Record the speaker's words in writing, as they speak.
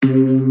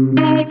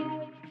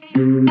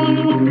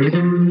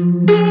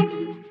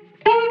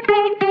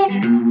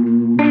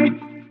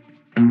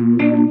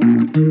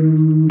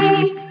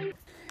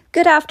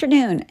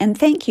afternoon, and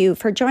thank you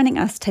for joining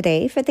us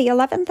today for the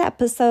 11th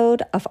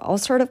episode of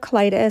Ulcerative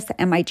Colitis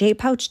and my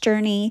JPouch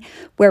journey,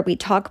 where we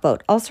talk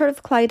about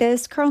ulcerative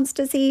colitis, Crohn's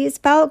disease,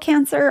 bowel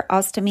cancer,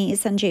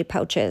 ostomies, and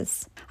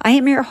JPouches. I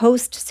am your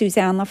host,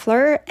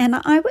 Suzannellafleur, and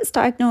I was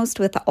diagnosed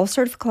with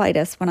ulcerative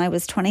colitis when I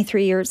was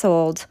 23 years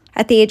old.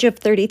 At the age of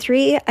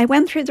 33, I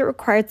went through the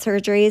required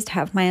surgeries to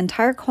have my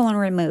entire colon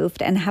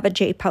removed and have a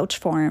JPouch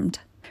formed.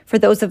 For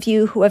those of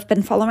you who have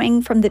been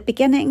following from the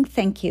beginning,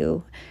 thank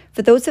you.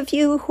 For those of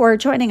you who are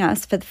joining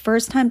us for the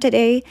first time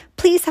today,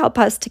 please help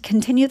us to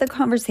continue the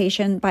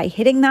conversation by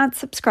hitting that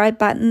subscribe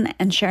button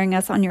and sharing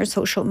us on your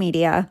social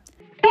media.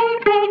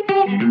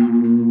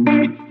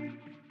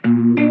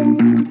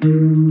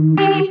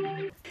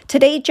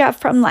 Today, Jeff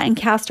from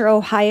Lancaster,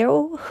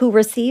 Ohio, who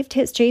received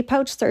his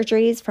JPouch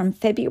surgeries from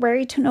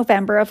February to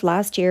November of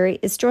last year,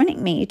 is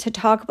joining me to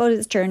talk about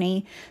his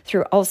journey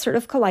through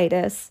ulcerative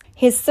colitis,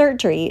 his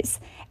surgeries,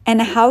 and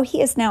how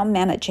he is now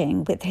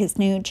managing with his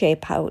new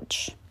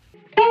JPouch.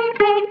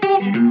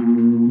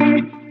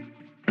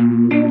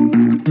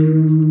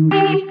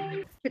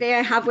 Today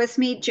I have with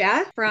me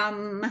Jeff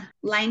from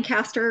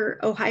Lancaster,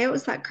 Ohio.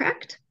 Is that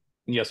correct?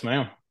 Yes,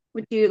 ma'am.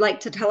 Would you like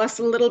to tell us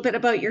a little bit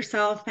about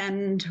yourself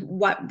and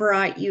what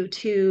brought you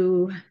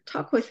to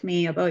talk with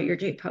me about your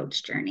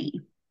JPouch journey?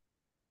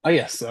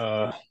 Yes.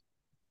 My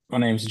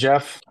name's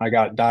Jeff. I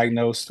got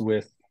diagnosed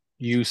with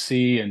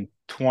UC in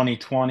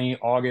 2020,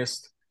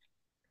 August.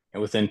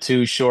 And within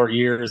 2 short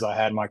years, I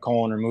had my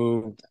colon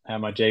removed, had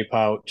my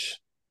JPouch.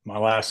 My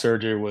last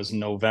surgery was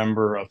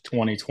November of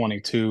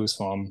 2022.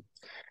 So I'm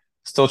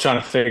still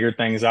trying to figure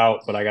things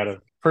out, but I got a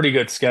pretty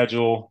good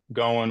schedule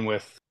going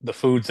with the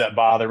foods that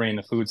bother me and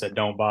the foods that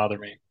don't bother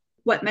me.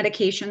 What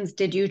medications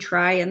did you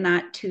try in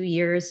that 2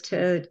 years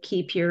to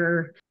keep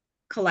your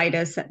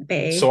colitis at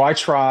bay? So I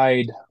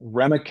tried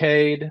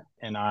Remicade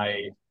and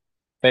I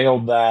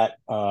failed that.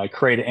 I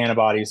created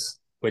antibodies,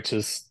 which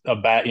is a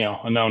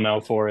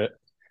no-no for it.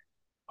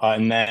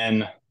 And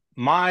then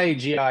my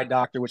GI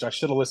doctor, which I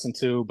should have listened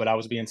to, but I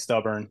was being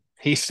stubborn,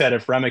 he said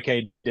if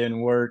Remicade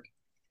didn't work,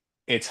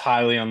 it's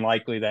highly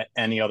unlikely that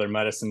any other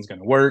medicine is going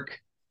to work.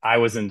 I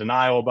was in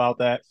denial about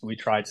that. So we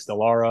tried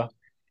Stelara.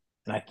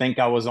 And I think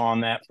I was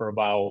on that for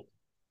about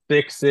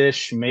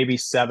 6-ish, maybe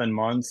 7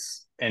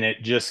 months. And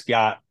it just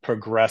got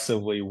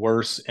progressively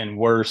worse and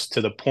worse to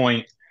the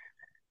point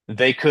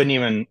they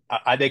couldn't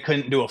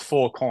do a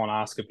full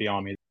colonoscopy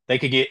on me. They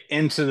could get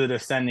into the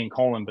descending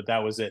colon, but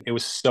that was it. It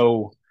was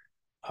so,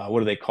 what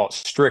do they call it?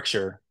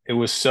 Stricture. It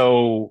was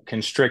so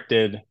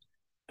constricted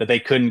that they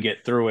couldn't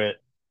get through it.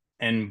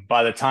 And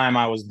by the time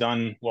I was off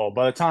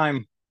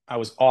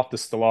the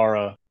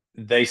Stelara,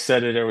 they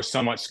said that there was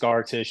so much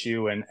scar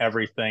tissue and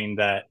everything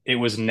that it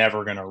was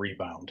never going to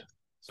rebound.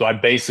 So I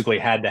basically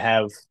had to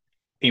have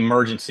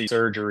emergency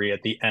surgery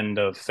at the end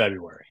of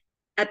February.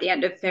 At the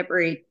end of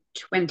February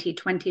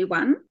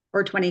 2021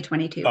 or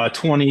 2022?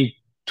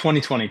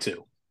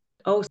 2022.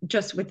 Oh,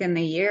 just within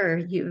the year,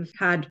 you've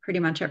had pretty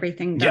much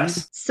everything done.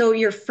 Yes. So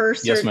your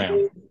first Yes,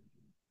 surgery,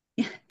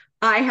 ma'am.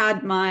 I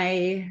had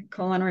my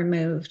colon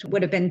removed,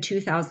 would have been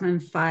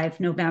 2005,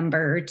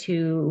 November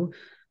to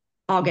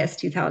August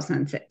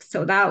 2006.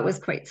 So that was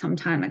quite some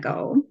time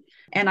ago.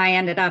 And I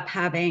ended up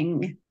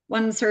having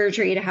one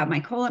surgery to have my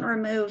colon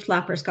removed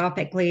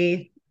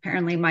laparoscopically.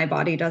 Apparently my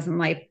body doesn't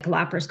like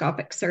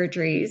laparoscopic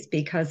surgeries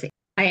because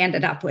I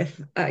ended up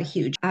with a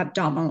huge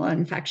abdominal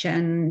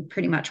infection,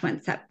 pretty much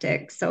went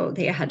septic. So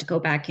they had to go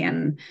back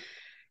in,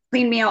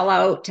 clean me all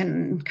out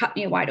and cut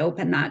me wide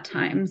open that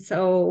time.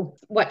 So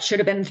what should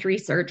have been 3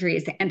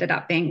 surgeries ended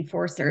up being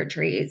 4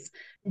 surgeries.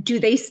 Do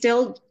they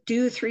still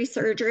do 3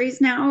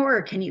 surgeries now,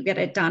 or can you get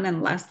it done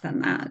in less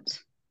than that?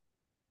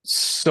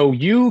 So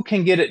you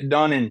can get it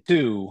done in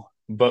 2,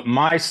 but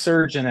my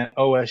surgeon at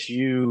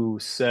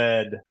OSU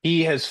said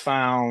he has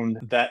found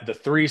that the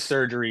 3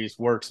 surgeries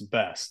works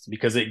best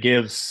because it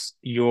gives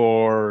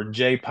your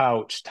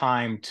JPouch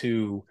time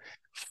to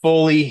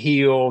fully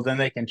heal. Then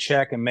they can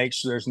check and make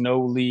sure there's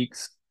no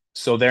leaks.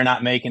 So they're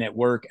not making it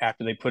work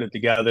after they put it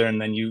together. And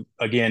then you,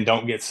 again,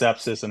 don't get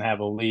sepsis and have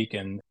a leak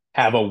and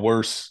have a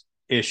worse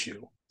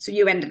issue. So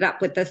you ended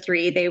up with the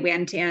 3. They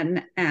went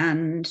in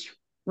and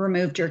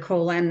removed your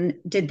colon.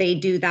 Did they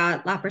do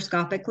that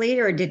laparoscopically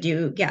or did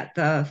you get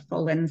the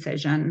full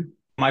incision?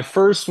 My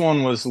first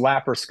one was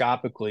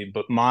laparoscopically,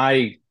 but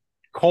my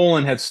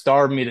colon had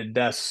starved me to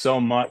death so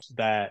much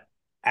that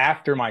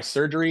after my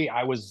surgery,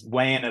 I was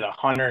weighing at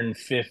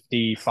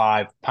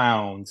 155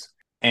 pounds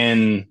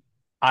and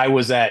I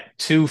was at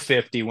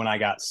 250 when I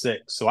got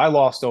sick. So I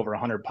lost over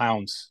 100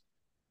 pounds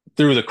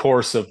through the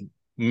course of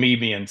me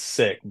being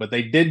sick, but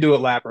they did do it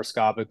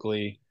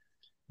laparoscopically.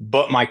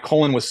 But my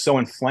colon was so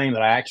inflamed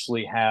that I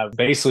actually have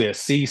basically a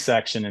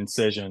C-section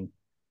incision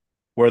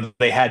where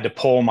they had to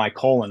pull my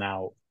colon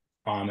out.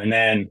 And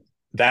then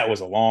that was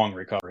a long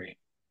recovery.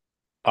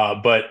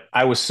 But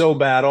I was so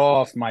bad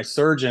off, my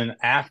surgeon,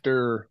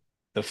 after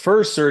the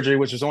first surgery,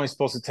 which was only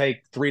supposed to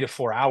take 3 to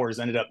 4 hours,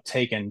 ended up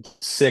taking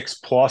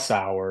 6+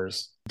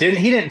 hours. He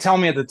didn't tell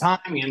me at the time.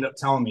 He ended up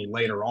telling me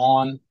later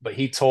on, but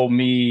he told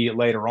me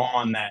later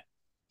on that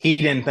he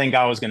didn't think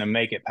I was going to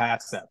make it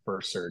past that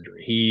first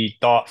surgery. He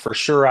thought for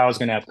sure I was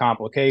going to have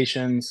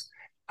complications.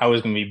 I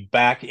was going to be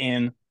back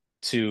in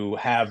to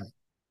have,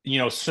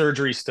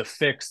 surgeries to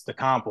fix the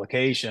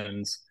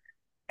complications.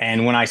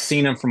 And when I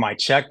seen him for my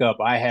checkup,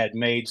 I had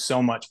made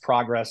so much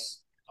progress.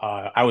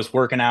 I was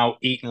working out,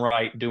 eating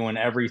right, doing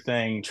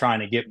everything, trying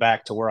to get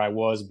back to where I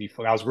was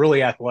before. I was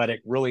really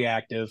athletic, really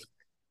active.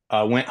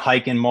 Went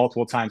hiking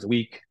multiple times a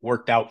week,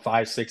 worked out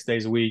 5, 6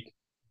 days a week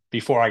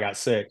before I got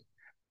sick.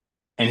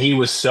 And he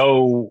was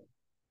so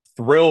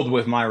thrilled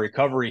with my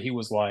recovery. He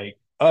was like,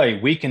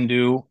 "Hey, we can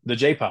do the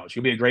JPouch.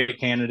 You'll be a great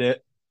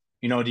candidate.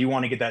 Do you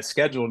want to get that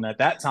scheduled?" And at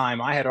that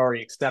time, I had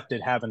already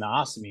accepted having the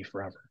ostomy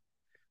forever.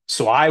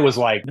 So I was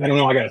like, I don't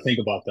know. I got to think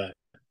about that.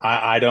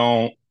 I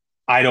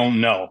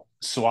don't know.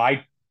 So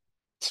I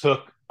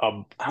took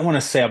I want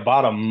to say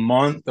about a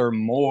month or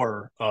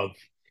more of,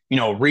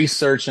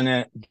 researching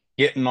it,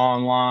 getting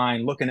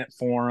online, looking at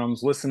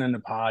forums, listening to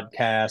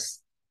podcasts,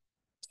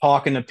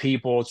 talking to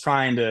people,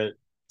 trying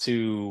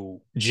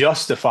to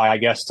justify, I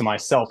guess, to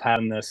myself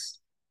having this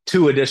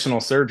two additional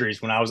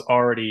surgeries when I was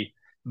already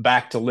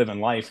back to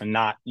living life and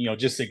not,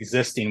 just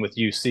existing with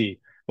UC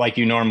like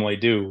you normally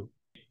do.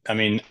 I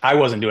mean, I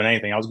wasn't doing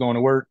anything. I was going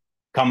to work,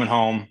 coming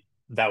home.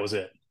 That was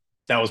it.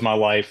 That was my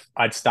life.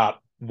 I'd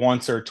stop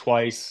once or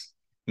twice,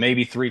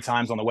 maybe 3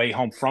 times on the way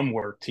home from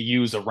work to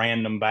use a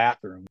random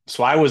bathroom.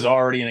 So I was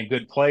already in a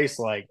good place.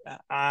 Like,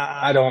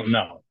 I don't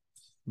know.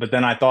 But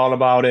then I thought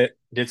about it,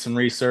 did some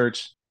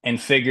research, and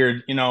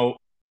figured,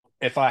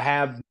 if I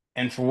have,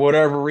 and for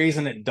whatever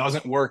reason it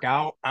doesn't work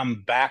out,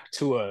 I'm back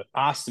to a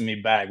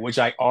ostomy bag, which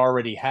I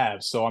already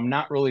have. So I'm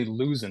not really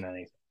losing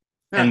anything.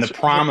 And the That's really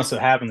promise of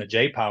having the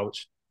J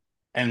pouch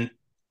and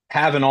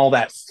having all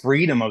that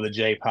freedom of the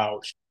J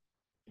pouch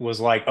was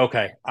like,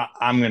 okay,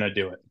 I'm going to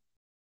do it.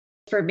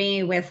 for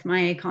me with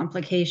my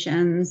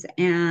complications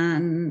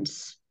and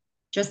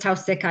just how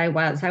sick I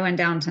was. I went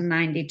down to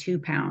 92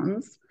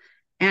 pounds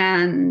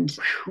and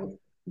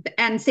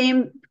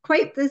same,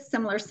 quite this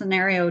similar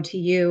scenario to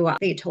you.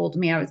 They told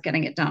me I was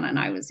getting it done and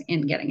I was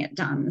in getting it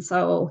done.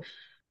 So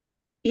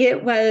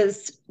it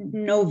was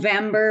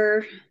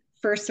November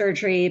first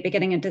surgery,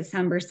 beginning of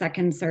December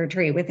second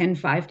surgery. Within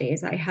 5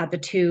 days, I had the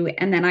two,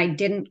 and then I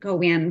didn't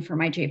go in for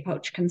my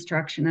JPouch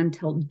construction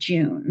until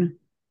June.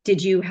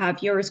 Did you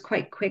have yours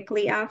quite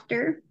quickly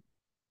after?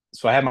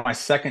 So I had my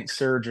second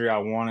surgery. I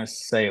want to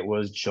say it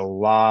was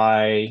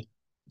July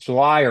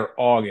or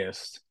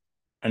August,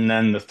 and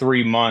then the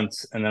 3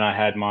 months, and then I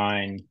had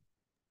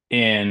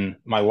in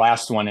my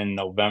last one in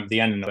November,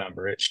 the end of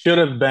November. It should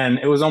have been.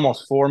 It was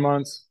almost 4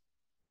 months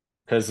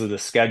because of the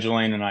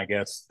scheduling, and I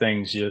guess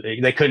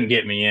they couldn't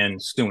get me in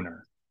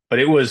sooner. But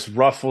it was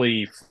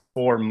roughly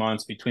 4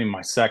 months between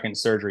my second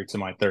surgery to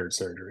my third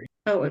surgery.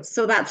 Oh,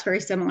 so that's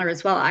very similar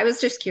as well. I was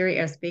just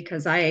curious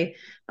because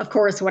of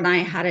course, when I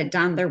had it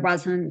done, there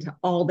wasn't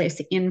all this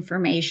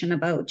information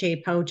about J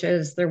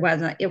pouches. There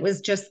wasn't, it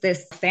was just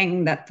this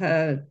thing that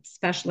the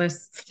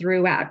specialists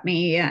threw at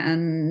me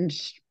and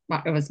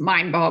well, it was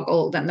mind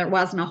boggled. And there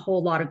wasn't a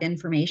whole lot of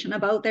information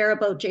about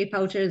J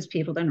pouches.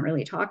 People didn't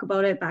really talk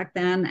about it back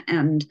then.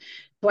 And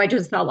so I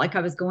just felt like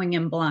I was going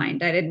in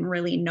blind. I didn't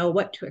really know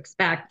what to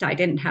expect. I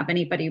didn't have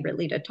anybody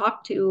really to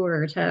talk to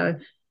or to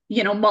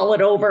mull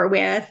it over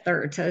with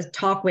or to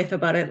talk with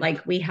about it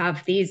like we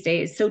have these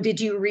days. So did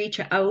you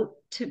reach out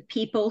to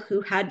people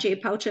who had J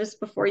pouches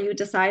before you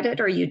decided,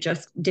 or you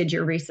just did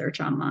your research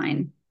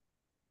online?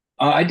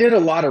 I did a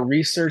lot of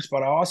research,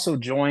 but I also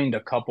joined a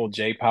couple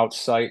J pouch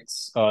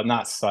sites,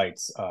 not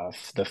sites,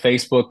 the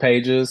Facebook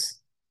pages.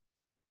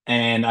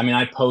 And I mean,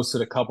 I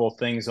posted a couple of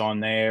things on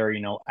there,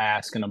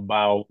 asking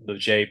about the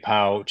J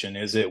pouch and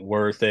is it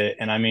worth it?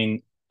 And I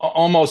mean,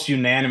 almost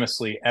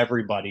unanimously,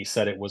 everybody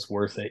said it was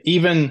worth it.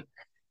 Even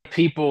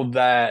people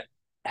that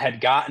had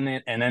gotten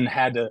it and then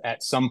had to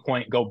at some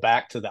point go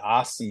back to the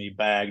ostomy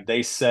bag,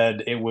 they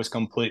said it was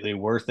completely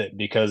worth it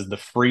because the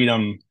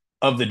freedom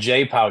of the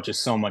J pouch is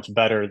so much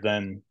better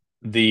than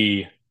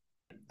the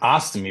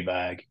ostomy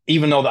bag,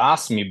 even though the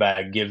ostomy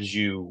bag gives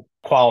you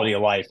quality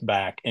of life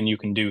back and you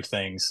can do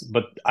things.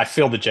 But I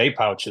feel the J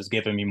pouch has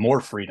given me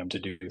more freedom to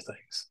do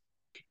things.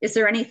 Is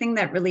there anything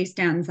that really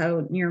stands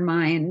out in your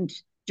mind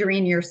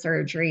during your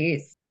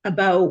surgeries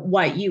about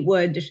what you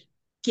would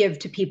give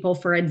to people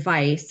for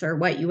advice or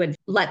what you would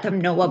let them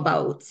know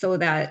about so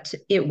that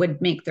it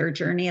would make their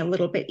journey a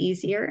little bit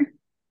easier?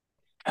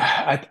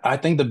 I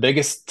think the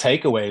biggest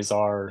takeaways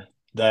are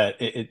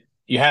that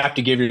you have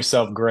to give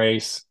yourself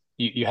grace.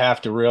 You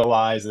have to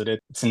realize that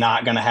it's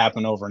not going to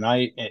happen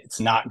overnight. It's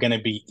not going to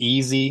be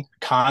easy.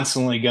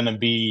 Constantly going to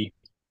be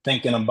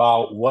thinking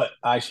about what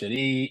I should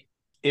eat.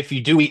 If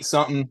you do eat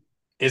something,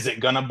 is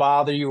it going to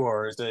bother you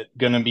or is it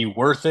going to be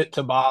worth it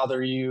to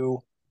bother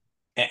you?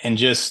 And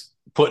just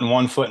putting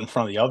one foot in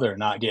front of the other and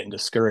not getting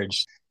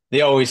discouraged.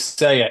 They always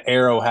say an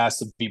arrow has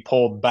to be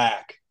pulled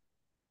back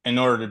in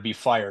order to be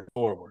fired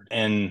forward.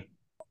 And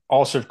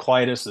ulcerative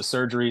colitis, the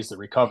surgeries, the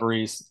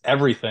recoveries,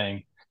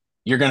 everything,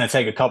 you're going to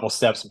take a couple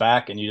steps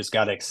back and you just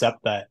got to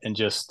accept that and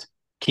just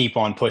keep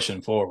on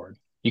pushing forward.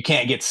 you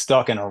can't get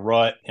stuck in a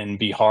rut and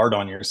be hard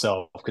on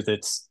yourself, because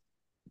it's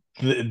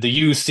the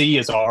UC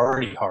is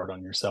already hard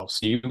on yourself.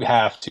 So you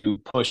have to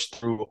push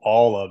through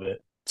all of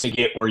it to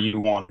get where you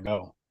want to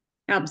go.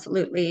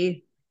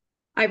 Absolutely.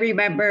 I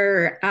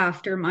remember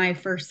after my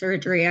first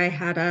surgery, I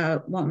had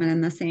a woman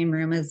in the same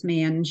room as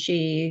me, and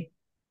she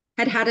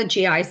had had a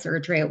GI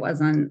surgery. It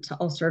wasn't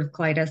ulcerative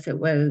colitis. It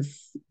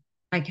was,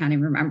 I can't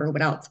even remember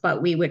what else,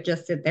 but we would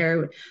just sit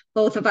there.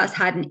 Both of us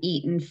hadn't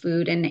eaten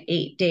food in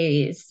 8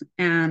 days.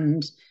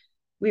 And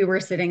we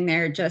were sitting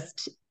there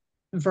just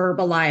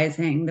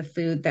verbalizing the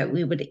food that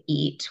we would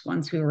eat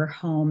once we were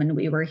home and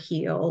we were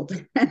healed.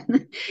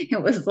 And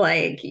it was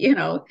like,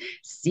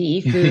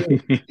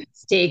 seafood,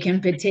 steak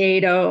and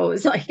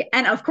potatoes. Like,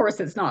 and of course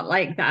it's not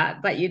like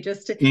that, but you do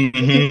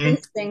Mm-hmm.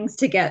 these things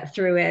to get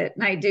through it.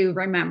 And I do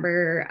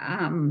remember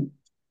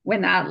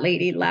when that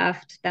lady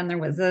left, then there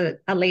was a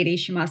lady,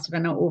 she must have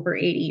been over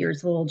 80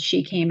 years old.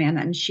 She came in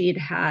and she'd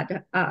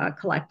had a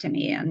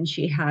colectomy and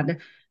she had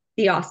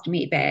the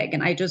ostomy bag.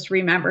 And I just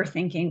remember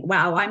thinking,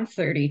 wow, I'm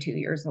 32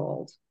 years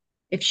old.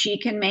 If she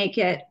can make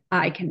it,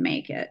 I can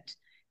make it.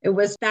 It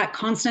was that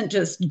constant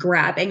just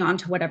grabbing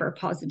onto whatever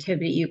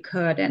positivity you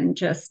could and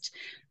just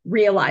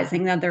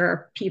realizing that there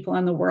are people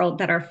in the world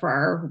that are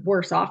far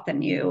worse off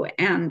than you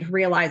and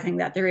realizing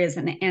that there is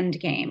an end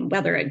game,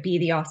 whether it be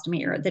the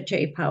ostomy or the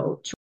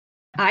JPouch.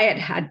 I had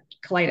had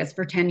colitis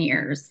for 10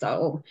 years,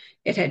 so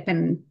it had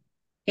been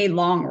a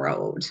long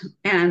road.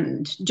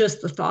 And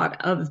just the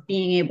thought of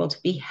being able to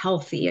be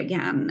healthy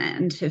again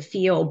and to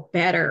feel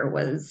better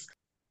was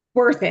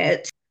worth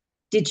it.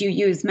 Did you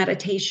use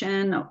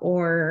meditation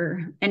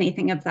or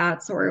anything of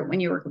that sort when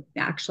you were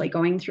actually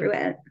going through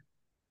it?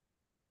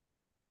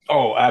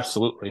 Oh,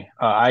 absolutely.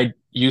 I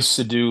used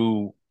to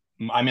do,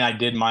 I mean, I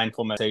did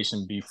mindful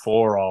meditation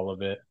before all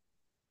of it.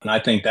 And I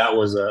think that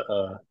was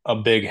a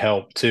big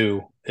help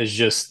too, is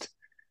just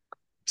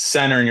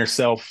centering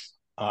yourself.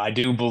 I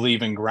do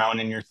believe in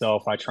grounding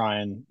yourself. I try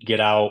and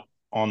get out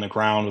on the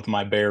ground with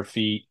my bare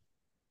feet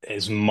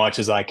as much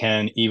as I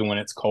can, even when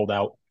it's cold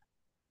out.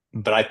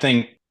 But I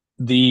think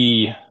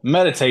the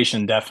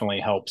meditation definitely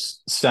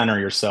helps center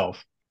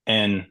yourself.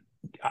 And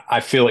I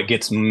feel it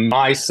gets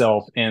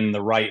myself in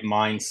the right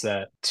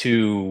mindset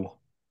to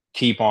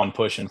keep on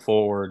pushing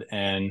forward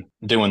and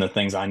doing the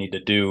things I need to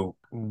do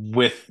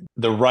with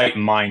the right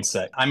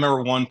mindset. I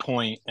remember one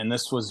point, and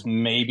this was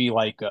maybe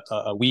like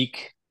a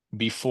week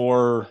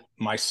before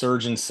my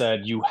surgeon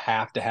said, you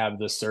have to have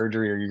this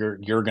surgery or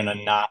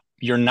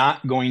you're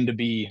not going to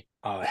be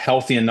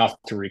healthy enough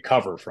to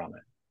recover from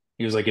it.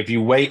 He was like, if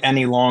you wait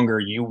any longer,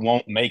 you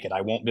won't make it.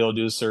 I won't be able to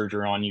do the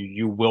surgery on you.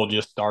 You will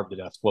just starve to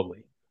death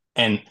slowly.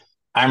 And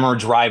I remember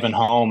driving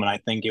home, and I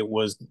think it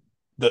was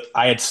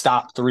I had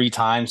stopped 3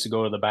 times to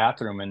go to the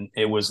bathroom, and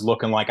it was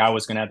looking like I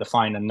was going to have to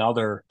find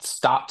another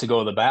stop to go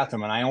to the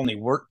bathroom. And I only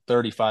worked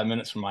 35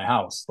 minutes from my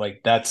house.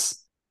 Like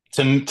that's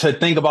to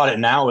think about it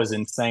now is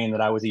insane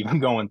that I was even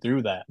going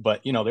through that.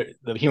 But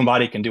the human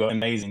body can do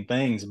amazing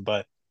things.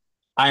 But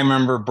I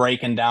remember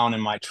breaking down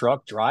in my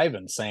truck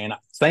driving, saying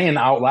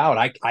out loud,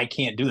 I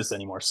can't do this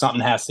anymore.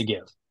 Something has to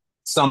give.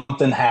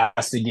 Something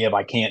has to give.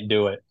 I can't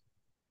do it.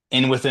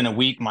 And within a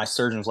week, my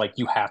surgeon was like,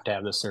 you have to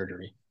have this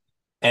surgery.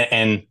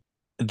 And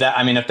that,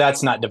 I mean, if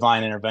that's not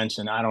divine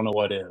intervention, I don't know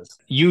what is.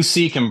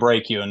 UC can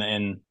break you.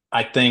 And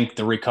I think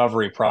the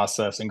recovery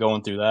process and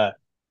going through that,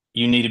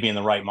 you need to be in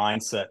the right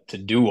mindset to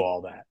do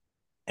all that.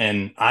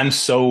 And I'm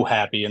so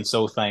happy and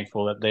so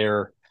thankful that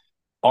there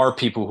are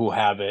people who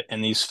have it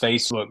in these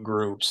Facebook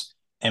groups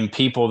and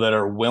people that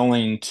are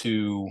willing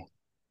to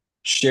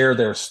share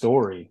their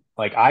story.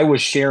 Like I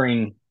was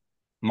sharing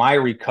my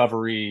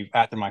recovery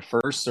after my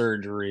first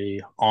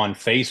surgery on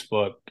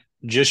Facebook,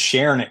 just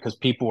sharing it because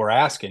people were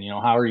asking,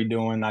 how are you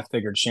doing? I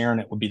figured sharing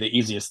it would be the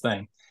easiest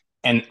thing.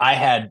 And I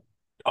had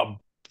a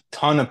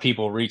ton of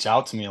people reach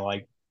out to me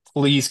like,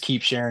 please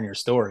keep sharing your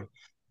story.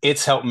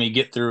 It's helped me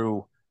get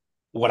through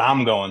what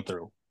I'm going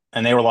through.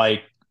 And they were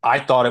like, I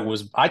thought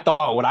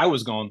what I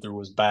was going through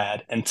was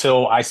bad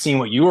until I seen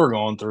what you were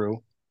going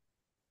through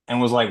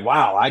and was like,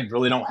 wow, I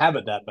really don't have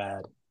it that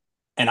bad.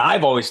 And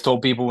I've always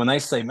told people when they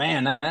say,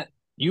 man,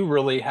 you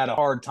really had a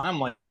hard time,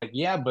 like,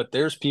 yeah, but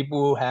there's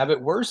people who have it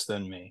worse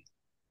than me.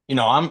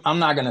 I'm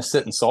not going to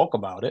sit and sulk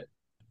about it.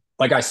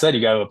 Like I said,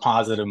 you got to have a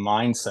positive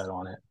mindset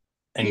on it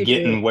and You do.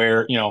 getting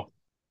where,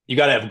 you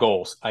got to have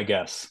goals, I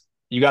guess.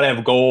 You got to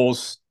have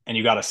goals and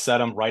you got to set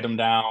them, write them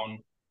down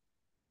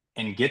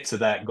and get to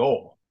that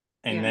goal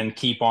and Yeah. then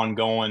keep on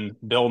going,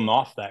 building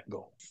off that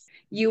goal.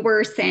 You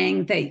were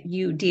saying that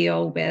you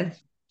deal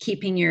with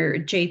keeping your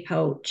J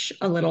pouch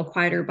a little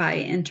quieter by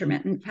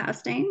intermittent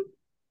fasting.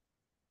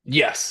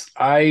 Yes,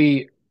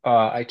 I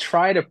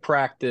try to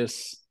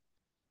practice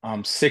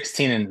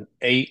 16 and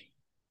 8.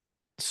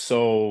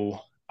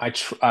 So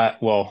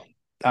well,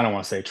 I don't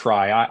want to say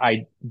try.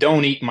 I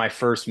don't eat my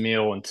first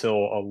meal until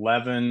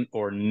 11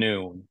 or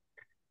noon.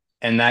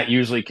 And that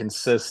usually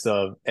consists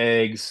of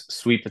eggs,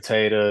 sweet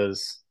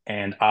potatoes,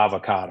 and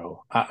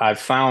avocado. I've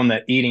found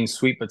that eating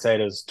sweet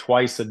potatoes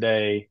twice a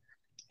day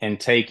and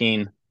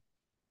taking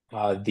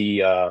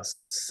The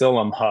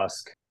psyllium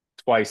husk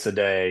twice a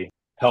day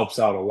helps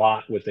out a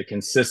lot with the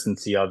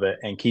consistency of it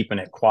and keeping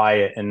it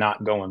quiet and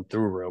not going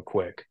through real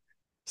quick.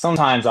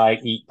 Sometimes I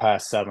eat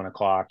past 7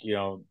 o'clock,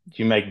 you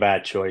make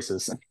bad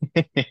choices.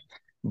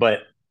 But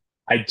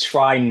I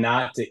try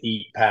not to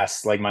eat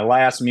past, like, my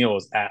last meal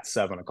is at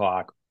 7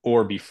 o'clock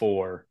or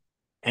before.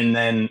 And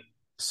then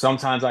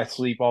sometimes I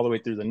sleep all the way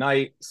through the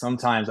night.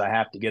 Sometimes I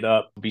have to get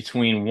up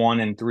between 1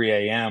 and 3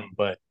 a.m.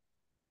 But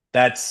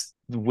that's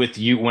with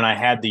you when I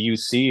had the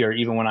UC, or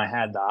even when I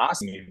had the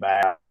ostomy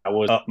back, I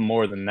was up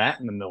more than that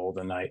in the middle of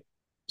the night.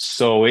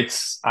 So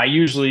I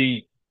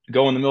usually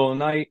go in the middle of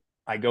the night.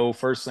 I go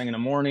first thing in the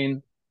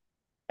morning,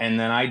 and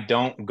then I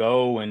don't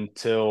go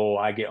until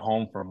I get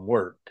home from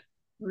work.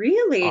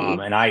 Really?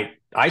 And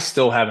I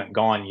still haven't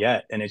gone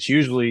yet. And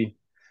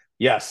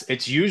yes,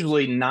 it's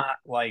usually not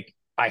like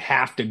I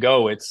have to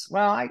go. It's,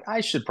 well,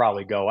 I should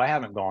probably go. I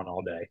haven't gone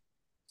all day.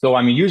 So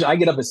I mean, usually I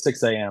get up at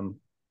 6 a.m.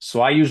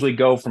 So I usually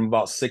go from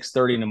about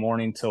 6:30 in the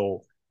morning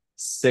till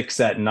 6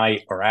 at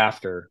night or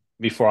after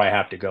before I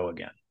have to go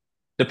again,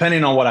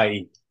 depending on what I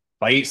eat.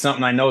 If I eat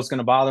something I know it's going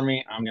to bother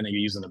me, I'm going to be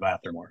using the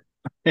bathroom more.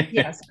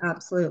 Yes,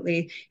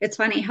 absolutely. It's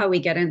funny how we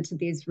get into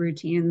these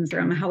routines.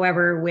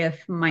 However, with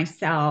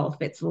myself,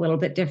 it's a little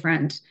bit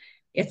different.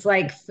 It's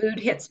like food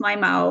hits my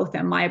mouth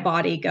and my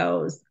body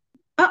goes,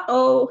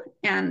 uh-oh,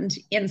 and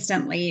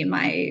instantly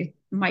my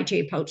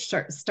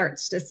JPouch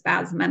starts to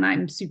spasm and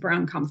I'm super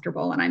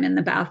uncomfortable and I'm in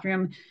the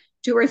bathroom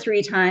 2 or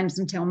 3 times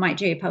until my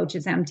JPouch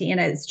is empty. And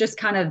it's just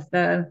kind of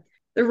the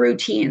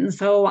routine.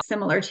 So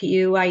similar to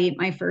you, I eat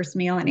my first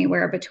meal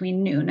anywhere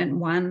between noon and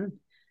 1,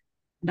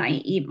 and I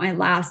eat my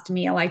last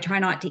meal. I try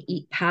not to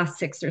eat past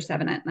 6 or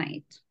 7 at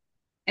night.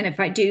 And if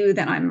I do,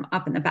 then I'm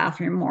up in the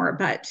bathroom more.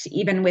 But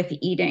even with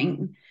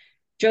eating,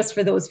 just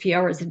for those few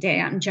hours a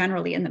day, I'm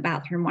generally in the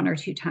bathroom 1 or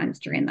 2 times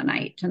during the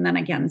night. And then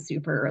again,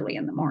 super early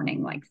in the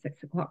morning, like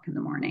 6 o'clock in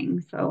the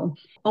morning. So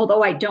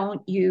although I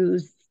don't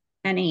use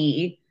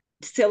any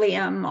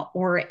psyllium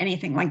or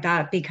anything like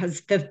that,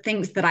 because the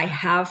things that I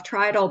have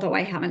tried, although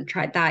I haven't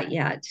tried that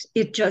yet,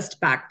 it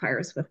just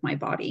backfires with my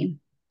body.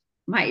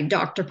 My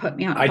doctor put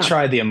me on a I bus.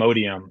 tried the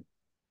Imodium.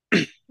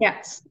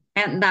 Yes,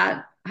 and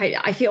that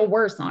I feel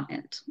worse on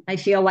it. I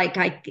feel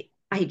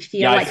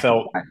Yeah, I like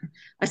felt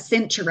a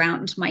cinch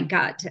around my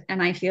gut,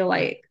 and I feel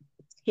like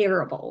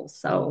terrible.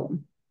 So,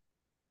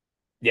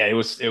 Yeah, it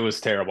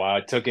was terrible.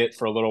 I took it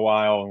for a little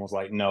while and was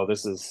like, no,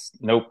 this is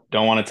nope,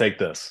 don't want to take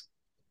this.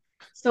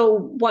 so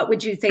what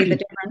would you say the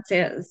difference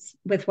is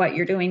with what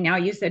you're doing now?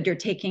 You said you're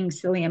taking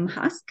psyllium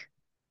husk.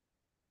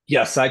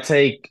 Yes, I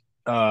take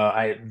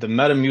I the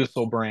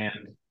Metamucil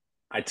brand.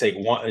 I take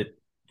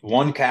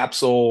one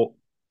capsule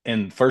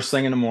in first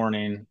thing in the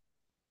morning,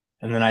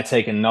 and then I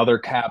take another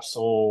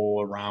capsule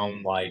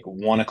around like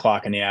 1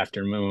 o'clock in the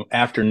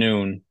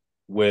afternoon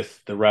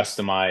with the rest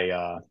of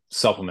my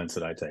supplements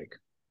that I take.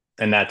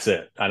 And that's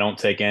it. I don't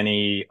take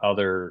any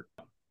other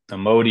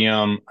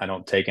Imodium. I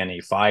don't take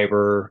any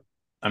fiber.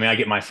 I mean, I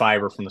get my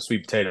fiber from the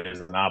sweet potatoes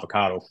and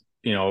avocado,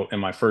 in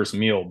my first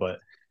meal, but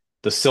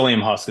the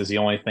psyllium husk is the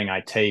only thing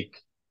I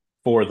take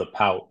for the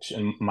pouch.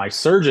 And my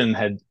surgeon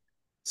had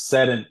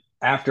said,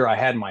 after I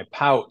had my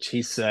pouch,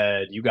 he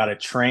said, you got to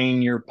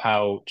train your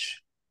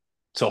pouch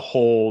to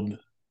hold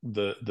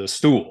the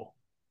stool.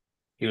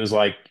 He was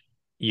like,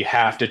 you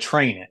have to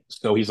train it.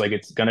 So he's like,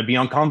 it's going to be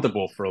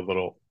uncomfortable for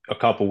a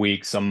couple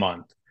weeks, a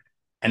month.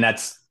 And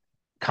that's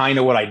kind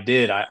of what I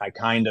did. I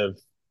kind of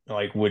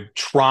like would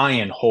try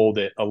and hold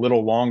it a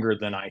little longer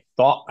than I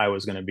thought I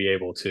was going to be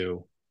able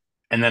to.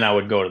 And then I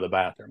would go to the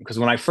bathroom. Because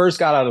when I first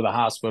got out of the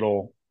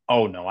hospital,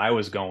 oh no, I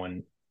was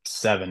going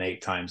 7,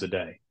 8 times a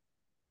day.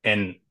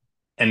 And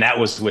that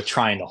was with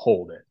trying to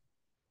hold it.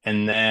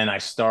 And then I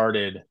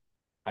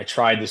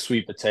tried the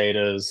sweet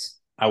potatoes.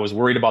 I was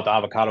worried about the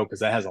avocado because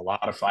that has a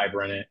lot of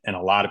fiber in it. And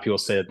a lot of people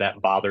say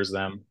that bothers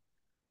them.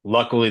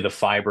 Luckily, the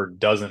fiber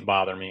doesn't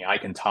bother me. I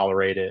can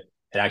tolerate it.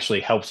 It actually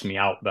helps me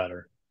out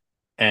better.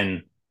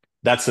 And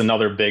that's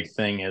another big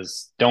thing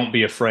is don't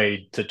be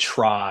afraid to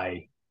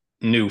try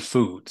new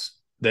foods.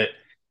 That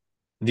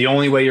the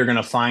only way you're going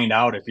to find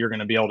out if you're going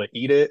to be able to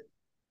eat it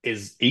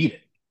is eat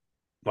it.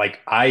 Like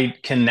I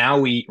can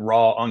now eat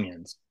raw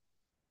onions.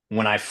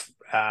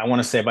 I want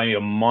to say maybe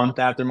a month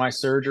after my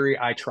surgery,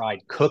 I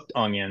tried cooked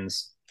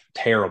onions.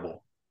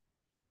 Terrible.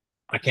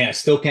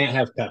 Still can't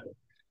have pepper.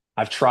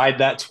 I've tried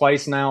that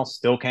twice now.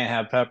 Still can't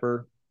have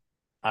pepper.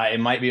 It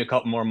might be a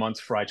couple more months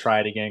before I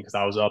try it again because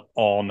I was up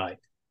all night.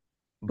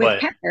 With But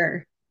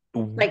pepper,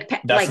 like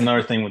that's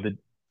another thing with the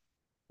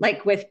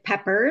like with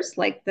peppers,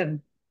 like the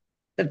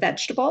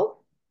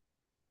vegetable.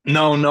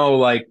 no, no,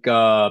 like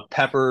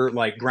pepper,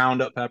 like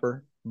ground up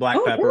pepper, black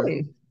Oh, pepper.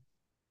 really?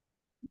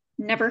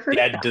 Never heard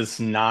of It that. does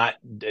not,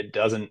 it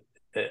doesn't,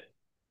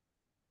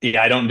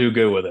 yeah, I don't do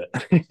good with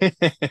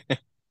it.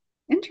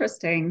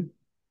 Interesting.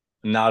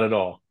 Not at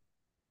all.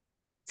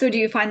 So, do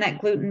you find that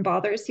gluten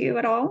bothers you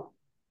at all?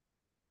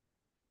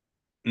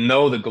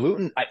 No, the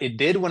gluten, it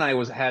did when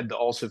had the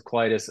ulcerative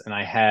colitis and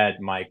I had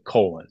my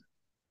colon.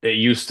 It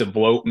used to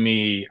bloat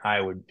me.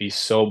 I would be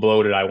so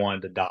bloated, I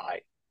wanted to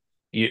die.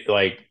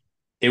 like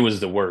it was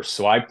the worst.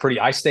 So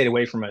I stayed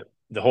away from it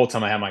the whole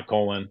time I had my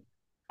colon.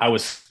 I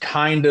was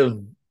kind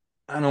of,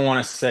 I don't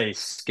want to say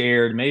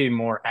scared, maybe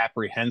more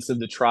apprehensive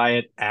to try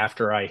it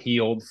after I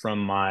healed from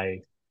my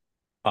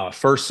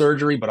first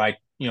surgery, but I,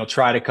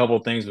 tried a couple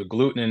of things with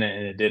gluten in it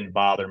and it didn't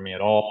bother me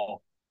at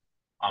all.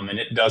 And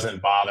it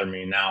doesn't bother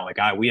me now. Like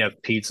we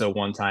have pizza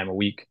one time a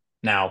week.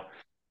 Now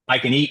I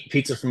can eat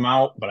pizza from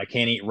out, but I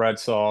can't eat red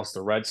sauce.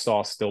 The red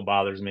sauce still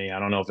bothers me. I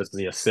don't know if it's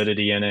the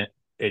acidity in it.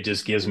 It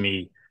just gives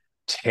me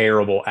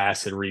terrible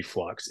acid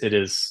reflux. It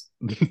is,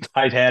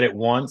 I'd had it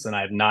once and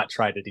I've not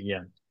tried it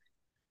again.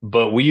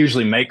 But we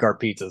usually make our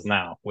pizzas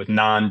now with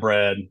non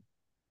bread,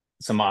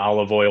 some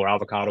olive oil or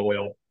avocado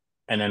oil,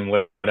 and then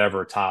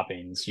whatever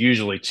toppings,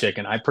 usually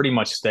chicken. I pretty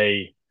much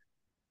stay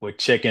with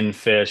chicken,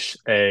 fish,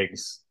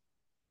 eggs,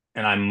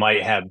 and I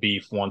might have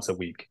beef once a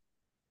week.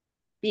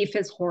 Beef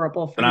is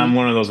horrible for And me. I'm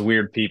one of those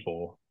weird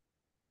people.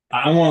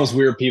 I'm one of those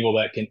weird people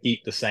that can eat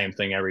the same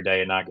thing every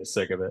day and not get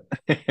sick of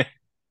it.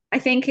 I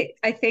think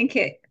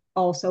it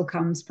also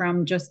comes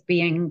from just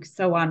being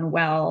so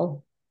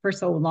unwell for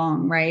so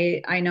long,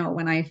 right? I know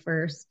when I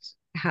first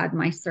had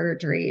my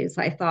surgeries,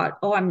 I thought,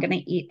 oh, I'm going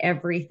to eat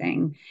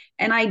everything.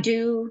 And I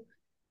do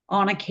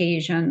on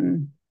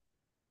occasion,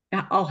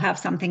 I'll have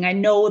something I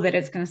know that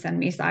it's going to send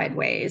me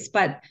sideways,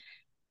 but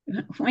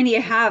when you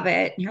have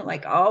it, you're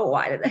like, oh,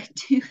 why did I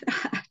do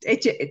that?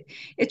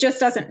 It just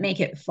doesn't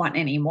make it fun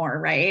anymore,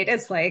 right?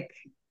 It's like,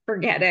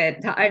 forget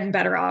it. I'm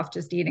better off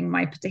just eating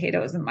my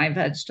potatoes and my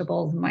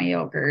vegetables and my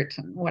yogurt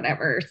and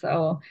whatever.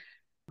 So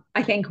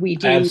I think we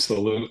do.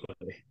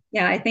 Absolutely.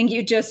 Yeah, I think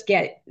you just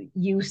get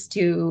used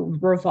to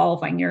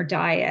revolving your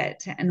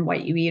diet and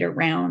what you eat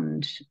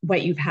around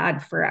what you've had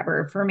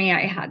forever. For me,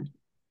 I had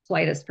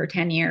colitis for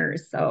 10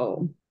 years.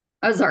 So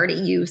I was already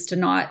used to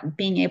not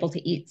being able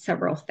to eat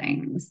several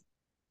things.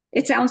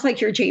 It sounds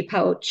like your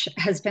JPouch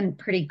has been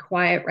pretty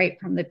quiet right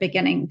from the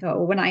beginning,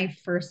 though. When I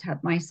first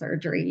had my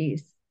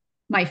surgeries,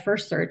 my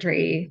first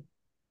surgery,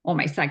 well,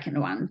 my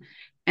second one,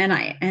 and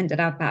I ended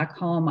up back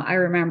home, I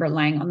remember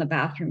laying on the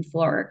bathroom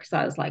floor because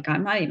I was like,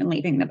 I'm not even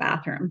leaving the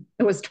bathroom.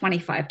 It was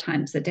 25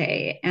 times a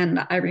day.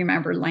 And I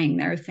remember laying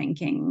there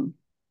thinking,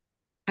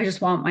 I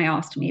just want my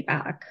ostomy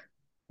back.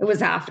 It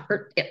was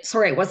after,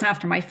 sorry, it wasn't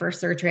after my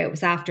first surgery, it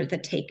was after the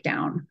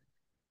takedown.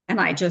 And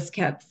I just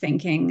kept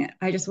thinking,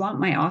 I just want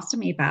my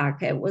ostomy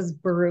back. It was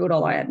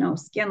brutal. I had no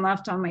skin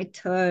left on my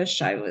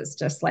tush. I was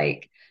just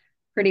like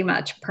pretty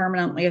much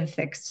permanently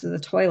affixed to the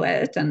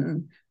toilet.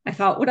 And I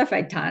thought, what have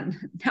I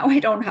done? Now I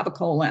don't have a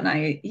colon.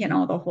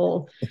 The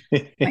whole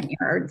 9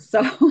 yards.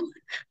 So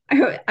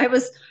I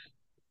was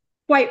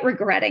quite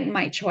regretting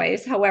my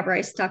choice. However,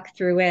 I stuck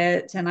through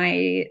it and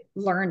I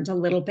learned a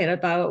little bit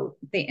about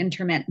the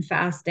intermittent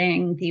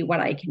fasting, the what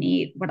I can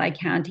eat, what I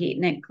can't eat,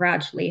 and it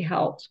gradually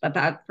helped. But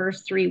that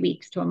first 3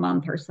 weeks to a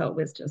month or so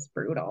was just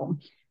brutal.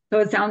 So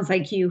it sounds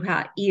like you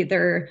had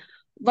either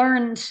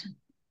learned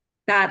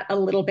that a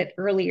little bit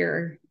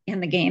earlier in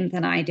the game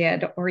than I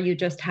did, or you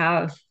just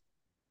have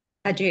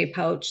a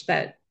JPouch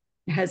that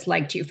has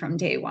liked you from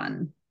day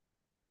one.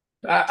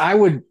 I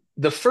would,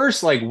 the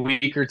first like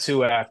week or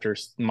two after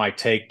my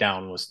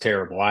takedown was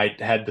terrible. I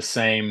had the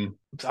same,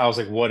 I was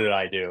like, what did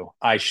I do?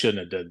 I shouldn't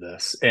have did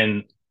this.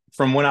 And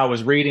from when I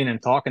was reading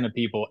and talking to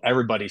people,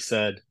 everybody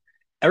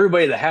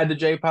that had the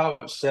J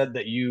pouch said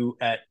that you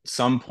at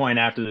some point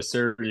after the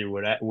surgery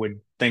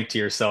would think to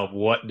yourself,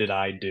 what did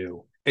I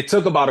do? It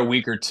took about a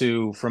week or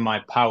two for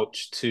my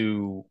pouch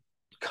to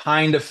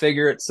kind of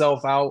figure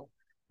itself out,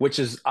 which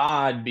is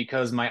odd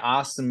because my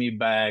ostomy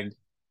bag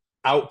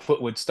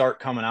output would start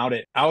coming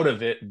out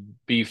of it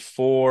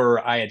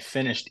before I had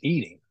finished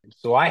eating.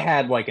 So I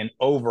had like an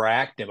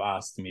overactive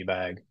ostomy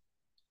bag,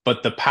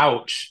 but the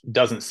pouch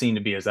doesn't seem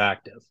to be as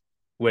active,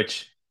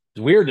 which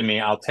is weird to me.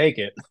 I'll take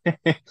it,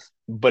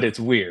 but it's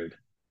weird.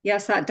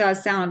 Yes, that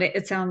does sound,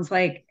 it sounds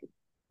like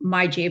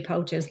my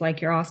JPouch is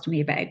like your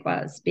ostomy bag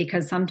was,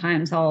 because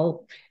sometimes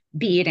I'll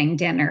be eating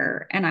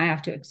dinner and I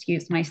have to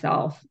excuse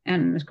myself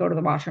and go to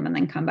the washroom and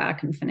then come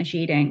back and finish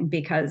eating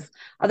because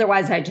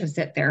otherwise I just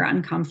sit there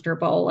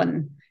uncomfortable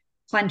and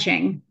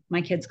clenching.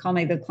 My kids call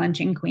me the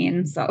clenching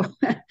queen. So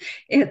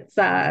it's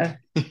yeah.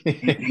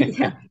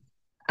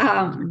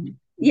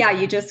 Yeah,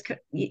 you just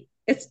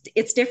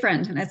it's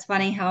different. And it's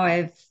funny how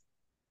I've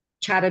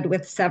chatted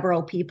with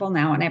several people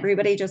now and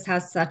everybody just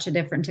has such a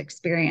different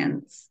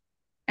experience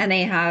and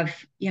they have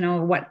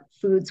what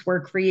foods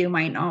work for you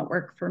might not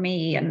work for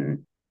me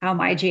and how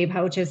my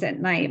JPouches at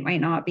night might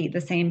not be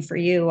the same for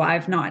you.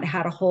 I've not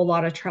had a whole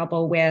lot of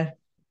trouble with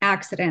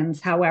accidents.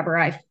 However,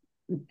 I've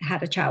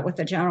had a chat with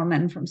a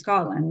gentleman from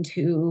Scotland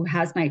who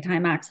has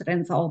nighttime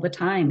accidents all the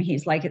time.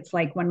 He's like, it's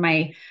like when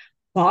my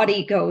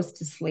body goes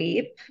to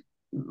sleep,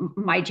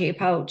 my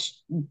JPouch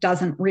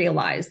doesn't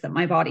realize that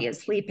my body is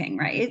sleeping,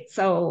 right?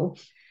 So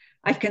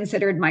I've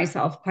considered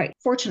myself quite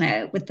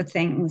fortunate with the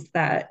things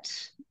that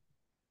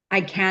I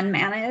can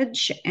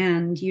manage,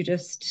 and you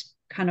just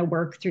kind of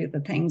work through the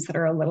things that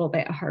are a little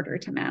bit harder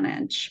to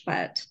manage.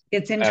 But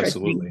it's interesting.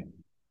 Absolutely.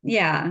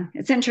 Yeah,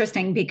 it's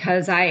interesting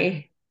because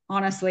I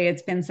honestly,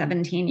 it's been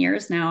 17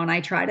 years now. And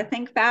I try to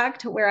think back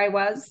to where I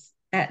was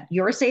at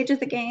your stage of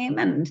the game.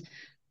 And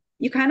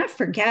you kind of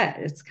forget.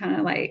 It's kind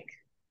of like,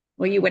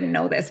 well, you wouldn't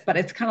know this, but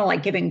it's kind of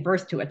like giving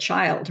birth to a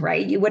child,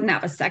 right? You wouldn't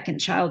have a second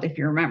child if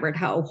you remembered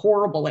how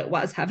horrible it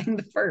was having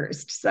the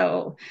first.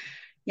 So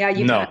yeah,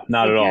 you kind No, of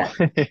not at all.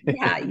 forget.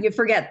 Yeah, you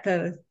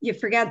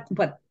forget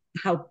what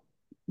how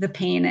the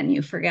pain, and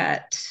you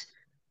forget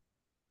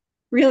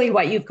really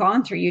what you've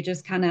gone through. You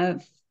just kind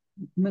of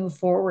move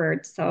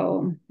forward.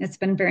 So it's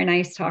been very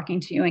nice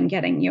talking to you and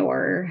getting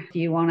your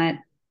view on it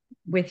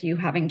with you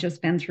having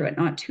just been through it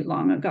not too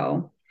long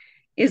ago.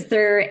 Is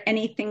there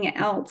anything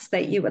else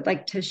that you would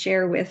like to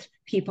share with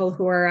people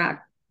who are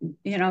at,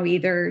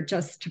 either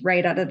just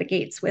right out of the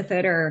gates with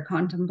it or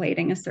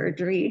contemplating a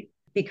surgery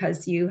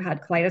because you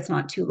had colitis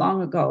not too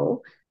long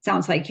ago?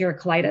 Sounds like your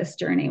colitis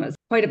journey was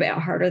quite a bit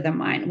harder than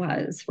mine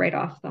was right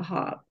off the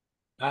hop.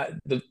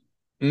 The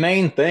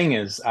main thing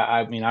is,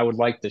 I mean, I would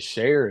like to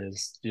share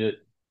is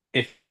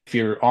if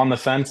you're on the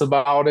fence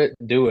about it,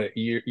 do it.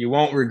 You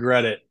won't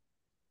regret it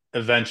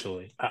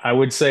eventually. I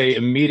would say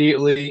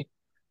immediately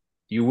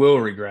you will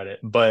regret it,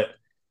 but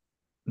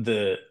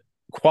the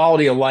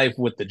quality of life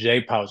with the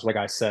JPouch, like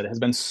I said, has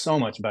been so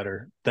much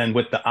better than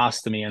with the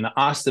ostomy, and the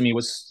ostomy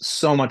was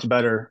so much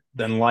better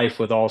than life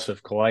with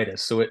ulcerative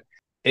colitis. So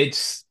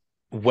it's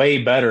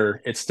way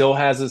better. It still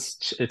has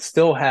its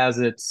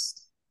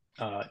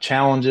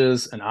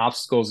challenges and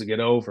obstacles to get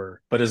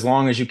over, but as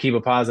long as you keep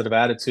a positive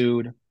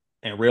attitude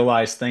and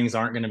realize things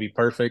aren't going to be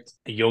perfect,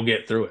 you'll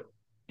get through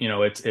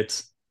it.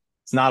 It's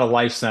not a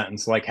life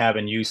sentence like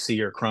having UC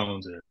or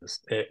Crohn's is.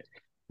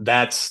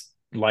 That's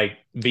like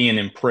being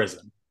in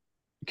prison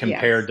Yes.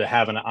 compared to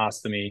having an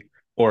ostomy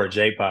or a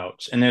J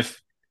pouch. And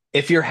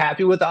if you're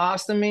happy with the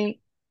ostomy,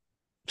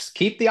 just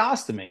keep the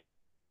ostomy.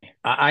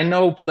 I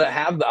know that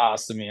have the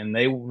ostomy and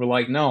they were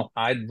like, no,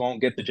 I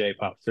won't get the J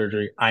pouch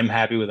surgery. I'm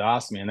happy with the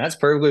ostomy, and that's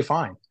perfectly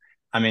fine.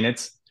 I mean,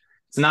 it's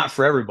not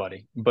for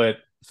everybody, but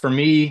for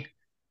me,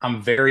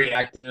 I'm very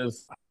active.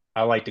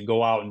 I like to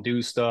go out and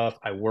do stuff.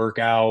 I work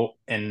out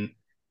and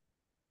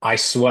I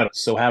sweat.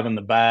 So having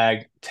the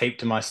bag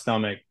taped to my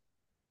stomach,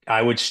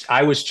 I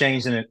was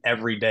changing it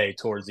every day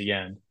towards the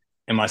end,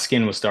 and my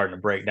skin was starting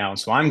to break down.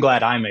 So I'm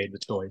glad I made the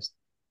choice.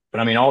 But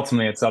I mean,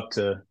 ultimately, it's up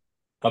to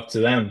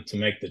them to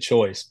make the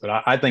choice.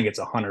 But I think it's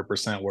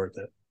 100% worth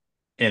it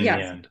in the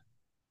Yes. end.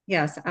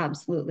 Yes,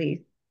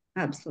 absolutely.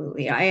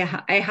 Absolutely.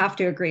 I have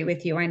to agree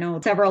with you. I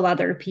know several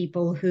other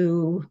people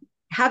who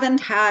haven't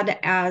had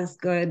as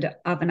good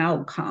of an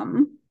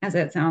outcome as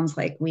it sounds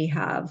like we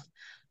have.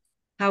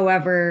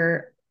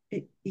 However,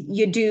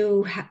 you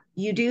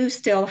do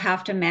still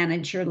have to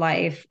manage your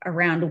life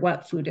around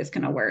what food is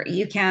going to work.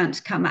 You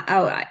can't come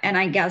out, and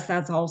I guess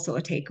that's also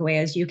a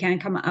takeaway, is you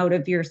can't come out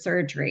of your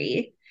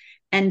surgery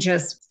and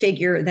just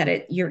figure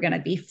that you're going to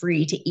be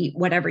free to eat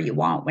whatever you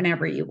want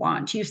whenever you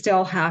want. You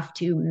still have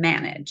to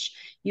manage.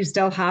 You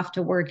still have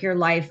to work your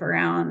life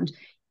around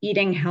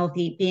eating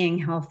healthy, being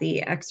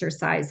healthy,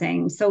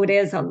 exercising. So it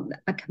is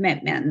a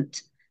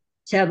commitment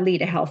to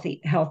lead a healthy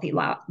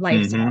Hmm.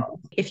 lifestyle.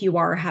 If you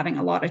are having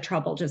a lot of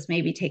trouble, just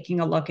maybe taking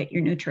a look at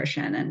your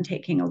nutrition and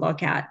taking a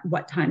look at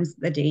what times of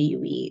the day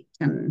you eat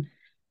and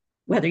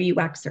whether you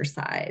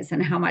exercise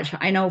and how much.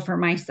 I know for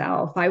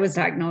myself, I was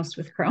diagnosed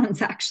with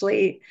Crohn's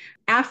actually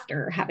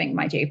after having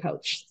my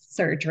JPouch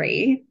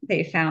surgery.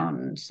 They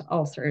found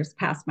ulcers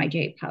past my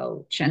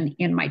JPouch and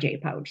in my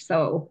JPouch.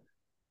 So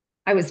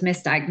I was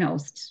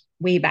misdiagnosed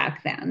way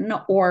back then,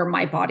 or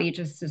my body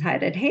just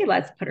decided, hey,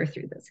 let's put her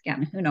through this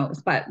again. Who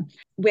knows? But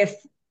with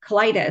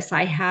colitis,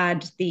 I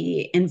had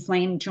the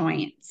inflamed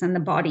joints and the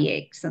body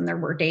aches, and there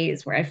were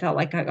days where I felt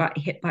like I got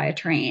hit by a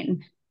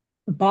train,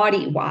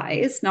 body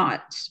wise,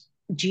 not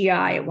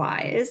GI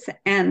wise.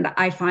 And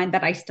I find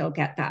that I still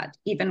get that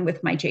even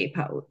with my J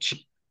pouch.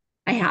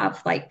 I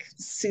have like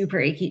super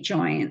achy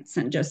joints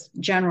and just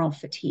general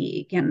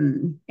fatigue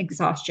and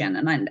exhaustion.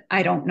 And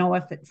I don't know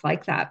if it's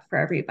like that for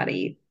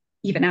everybody,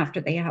 even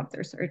after they have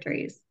their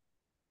surgeries.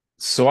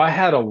 So I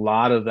had a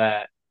lot of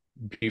that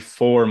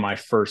before my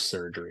first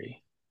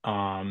surgery.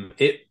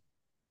 It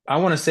I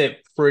want to say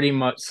it pretty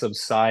much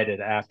subsided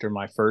after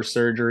my first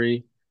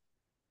surgery,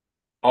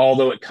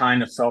 although it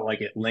kind of felt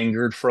like it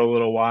lingered for a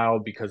little while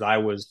because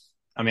I'm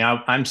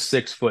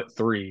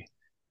 6'3",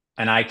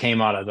 and I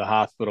came out of the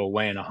hospital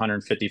weighing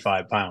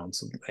 155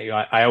 pounds.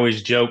 I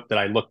always joke that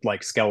I looked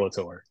like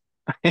Skeletor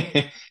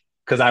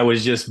because I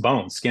was just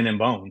bones, skin and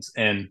bones.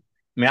 And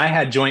I mean, I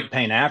had joint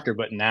pain after,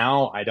 but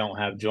now I don't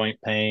have joint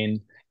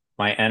pain.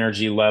 My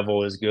energy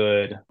level is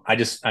good.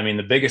 I mean,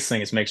 the biggest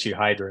thing is make sure you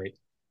hydrate.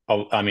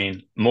 I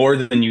mean, more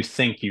than you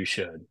think you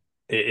should.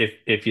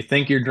 If you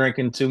think you're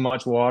drinking too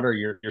much water,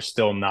 you're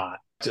still not.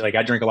 Like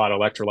I drink a lot of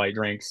electrolyte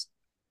drinks,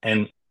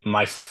 and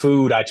my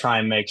food, I try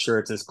and make sure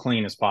it's as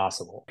clean as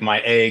possible. My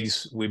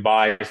eggs, we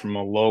buy from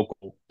a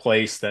local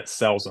place that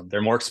sells them.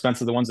 They're more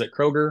expensive than the ones at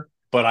Kroger,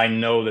 but I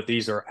know that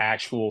these are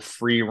actual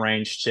free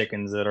range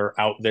chickens that are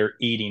out there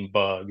eating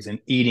bugs and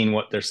eating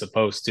what they're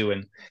supposed to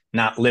and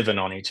not living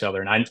on each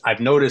other. And I've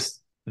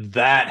noticed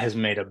that has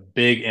made a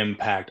big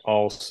impact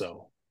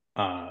also.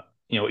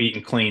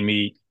 eating clean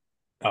meat,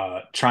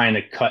 trying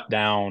to cut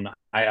down.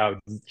 I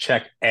would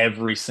check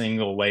every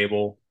single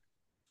label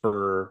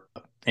for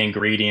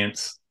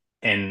ingredients.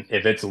 And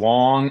if it's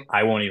long,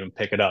 I won't even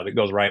pick it up. It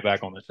goes right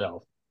back on the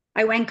shelf.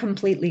 I went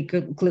completely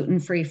gluten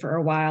free for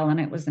a while and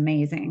it was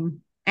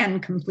amazing,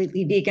 and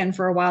completely vegan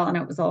for a while and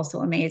it was also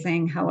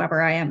amazing.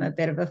 However, I am a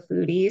bit of a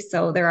foodie,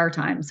 so there are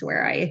times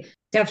where I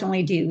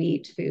definitely do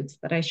eat foods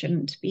that I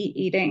shouldn't be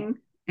eating,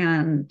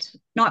 and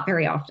not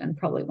very often,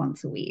 probably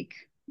once a week.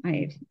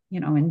 I,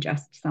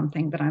 ingest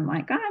something that I'm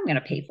like, I'm going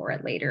to pay for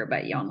it later,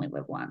 but you only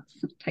live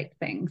once type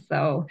thing.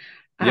 So,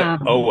 Yep.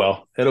 Oh, um,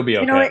 well, it'll be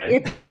you know,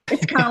 okay.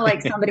 it's kind of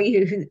like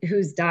somebody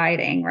who's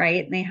dieting,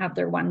 right? And they have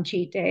their one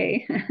cheat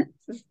day.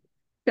 It's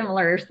a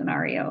similar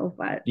scenario,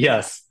 but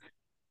Yes,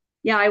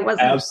 yeah, I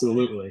wasn't.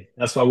 absolutely.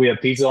 That's why we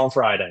have pizza on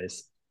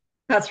Fridays.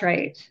 That's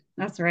right.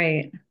 That's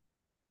right.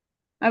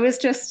 I was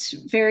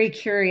just very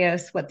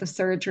curious what the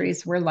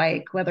surgeries were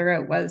like, whether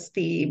it was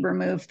the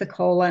remove the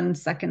colon,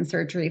 second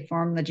surgery,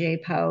 form the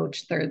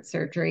JPouch, third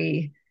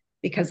surgery,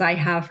 because I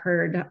have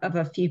heard of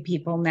a few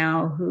people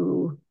now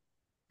who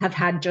have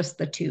had just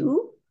the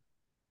two.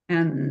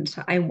 And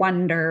I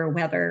wonder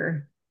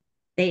whether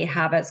they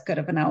have as good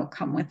of an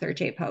outcome with their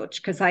JPouch,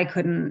 because I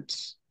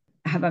couldn't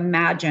have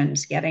imagined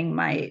getting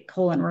my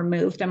colon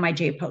removed and my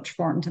JPouch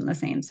formed in the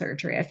same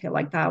surgery. I feel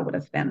like that would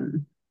have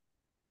been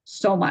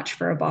so much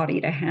for a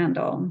body to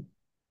handle.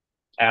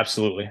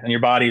 Absolutely. And your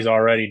body's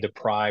already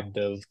deprived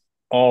of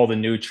all the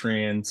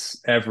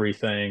nutrients,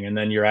 everything. And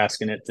then you're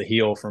asking it to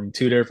heal from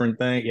two different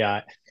things.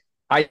 Yeah.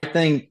 I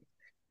think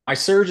my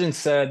surgeon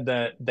said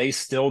that they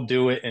still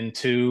do it in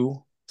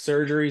two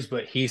surgeries,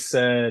 but he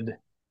said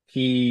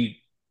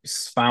he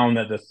found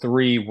that the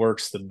three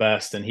works the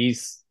best.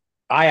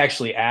 I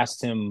actually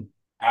asked him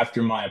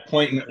after my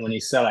appointment when he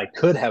said I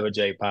could have a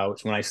J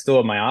pouch when I still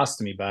have my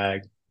ostomy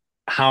bag,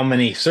 how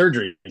many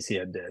surgeries he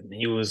had did. And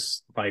he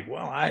was like,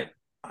 well,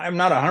 I'm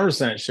not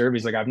 100% sure. But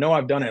he's like, I know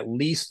I've done at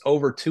least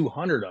over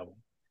 200 of them.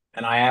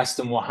 And I asked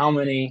him, well, how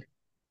many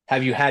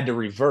have you had to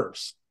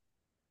reverse?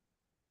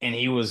 And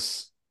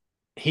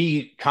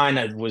he kind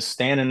of was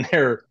standing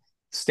there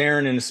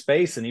staring into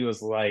space and he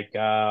was like,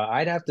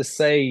 I'd have to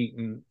say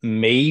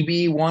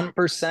maybe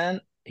 1%.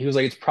 He was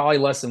like, it's probably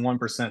less than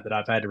 1% that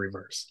I've had to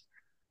reverse.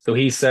 So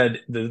he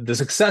said the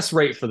success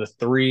rate for the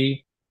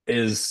three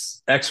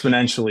is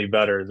exponentially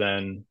better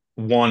than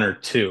one or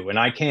two. And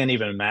I can't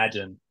even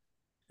imagine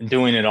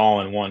doing it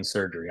all in one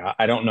surgery.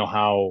 I don't know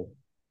how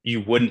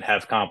you wouldn't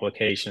have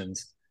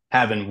complications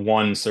having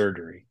one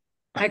surgery.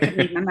 I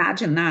couldn't even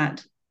imagine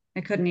that.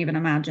 I couldn't even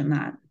imagine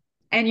that.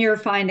 And you're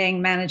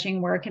finding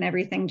managing work and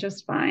everything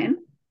just fine.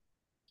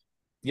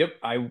 Yep,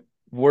 I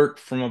work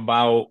from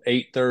about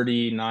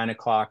 8:30, 9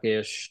 o'clock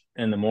ish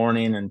in the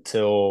morning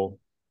until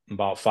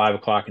about 5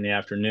 o'clock in the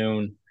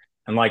afternoon.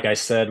 And like I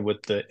said,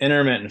 with the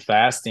intermittent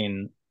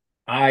fasting,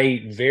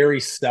 I very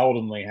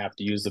seldomly have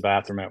to use the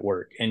bathroom at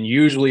work. And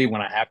usually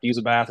when I have to use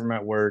the bathroom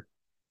at work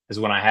is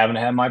when I haven't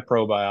had my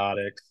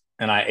probiotics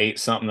and I ate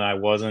something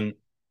that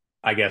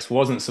I guess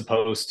wasn't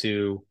supposed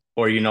to,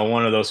 or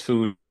one of those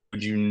foods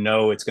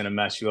it's going to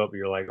mess you up.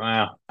 You're like,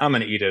 well, I'm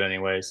going to eat it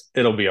anyways.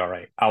 It'll be all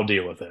right. I'll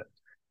deal with it.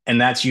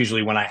 And that's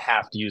usually when I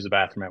have to use the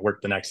bathroom at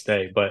work the next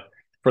day. But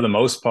for the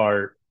most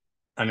part,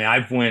 I mean,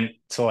 I've went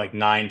to like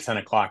 9, 10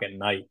 o'clock at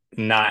night,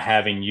 not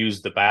having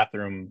used the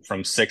bathroom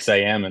from 6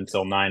 a.m.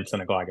 until 9,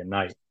 10 o'clock at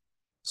night.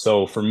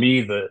 So for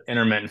me, the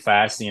intermittent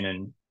fasting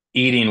and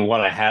eating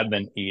what I have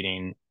been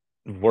eating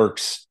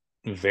works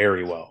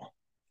very well.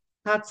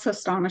 That's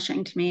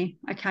astonishing to me.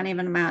 I can't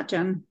even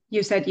imagine.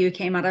 You said you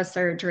came out of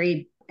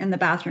surgery in the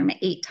bathroom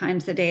 8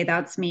 times a day.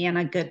 That's me on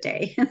a good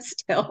day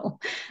still.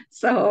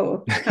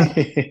 So,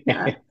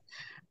 yeah.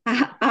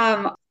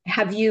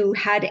 Have you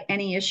had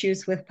any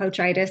issues with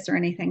pouchitis or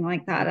anything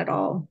like that at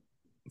all?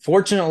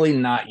 Fortunately,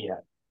 not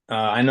yet.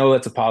 I know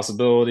that's a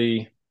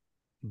possibility,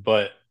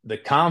 but the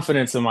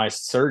confidence of my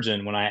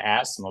surgeon when I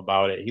asked him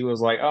about it, he was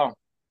like, "Oh,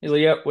 he's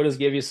like, yep, we'll just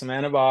give you some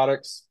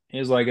antibiotics." He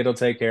was like, "It'll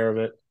take care of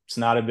it. It's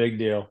not a big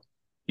deal.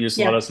 You just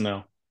let Yeah. us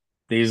know.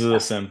 These are the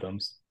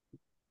symptoms."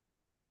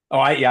 Oh,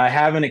 I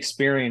haven't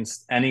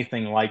experienced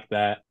anything like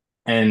that.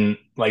 And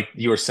like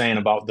you were saying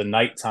about the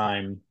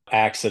nighttime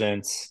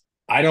accidents,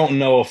 I don't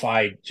know if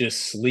I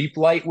just sleep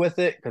light with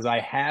it because I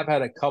have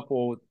had a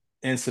couple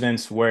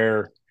incidents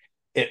where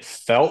it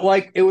felt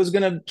like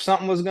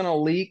something was gonna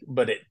leak,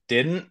 but it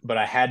didn't. But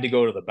I had to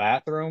go to the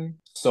bathroom.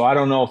 So I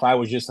don't know if I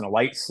was just in a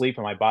light sleep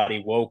and my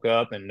body woke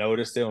up and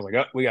noticed it. I was like,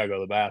 oh, we gotta go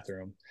to the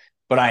bathroom.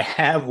 But I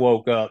have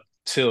woke up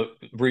to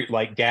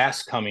like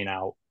gas coming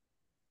out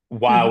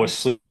while I was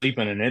Mhm.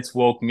 sleeping, and it's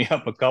woke me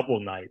up a couple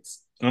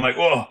nights. And I'm like,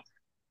 whoa,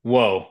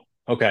 whoa,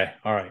 okay,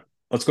 all right,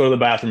 let's go to the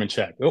bathroom and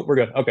check. Oh, we're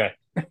good. Okay.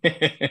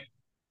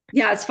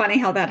 Yeah, it's funny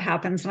how that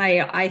happens. And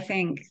I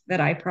think that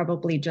I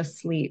probably just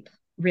sleep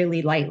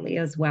really lightly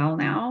as well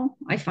now.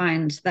 I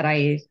find that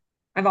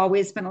I've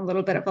always been a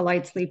little bit of a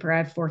light sleeper. I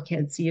have 4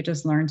 kids, so you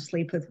just learn to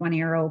sleep with one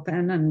ear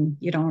open and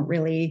you don't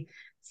really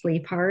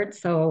sleep hard.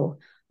 So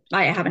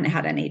I haven't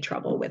had any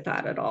trouble with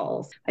that at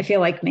all. I feel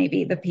like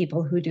maybe the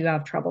people who do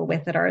have trouble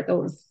with it are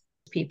those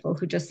people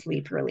who just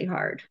sleep really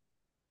hard.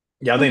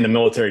 Yeah, I think the Okay.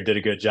 military did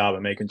a good job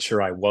of making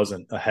sure I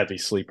wasn't a heavy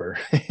sleeper.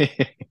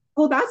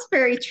 Well, that's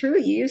very true.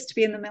 You used to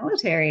be in the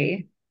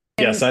military.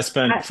 Yes, And I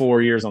spent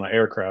 4 years on an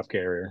aircraft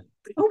carrier.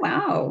 oh,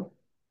 wow.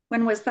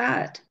 When was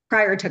that?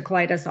 Prior to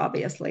colitis,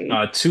 obviously.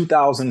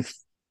 2000,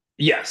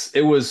 yes,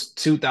 it was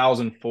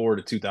 2004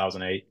 to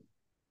 2008.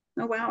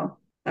 Oh, wow.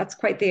 That's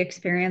quite the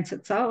experience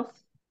itself.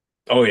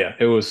 Oh yeah,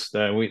 it was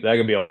that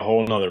could be a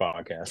whole nother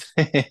podcast.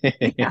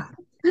 Yeah.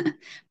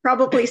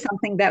 Probably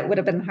something that would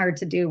have been hard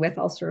to do with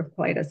ulcerative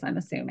colitis, I'm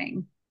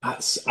assuming.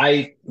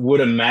 I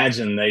would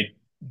imagine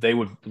they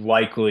would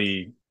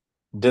likely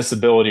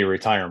disability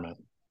retirement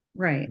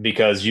Right.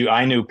 because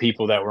I knew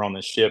people that were on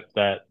the ship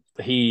that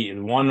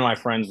one of my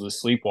friends was a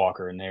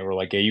sleepwalker and they were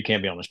like, "Yeah, you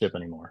can't be on the ship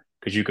anymore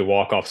because you could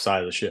walk off the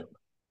side of the ship."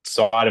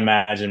 So I'd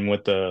imagine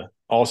with the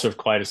ulcerative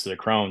colitis to the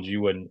Crohn's,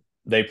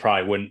 they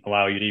probably wouldn't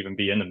allow you to even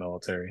be in the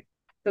military.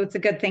 So it's a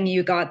good thing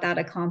you got that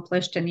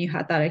accomplished and you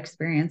had that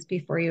experience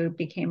before you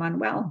became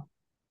unwell.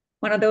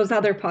 One of those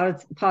other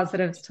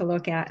positives to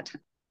look at.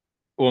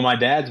 Well, my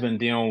dad's been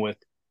dealing with,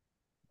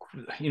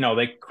 they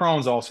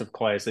Crohn's ulcerative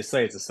colitis. They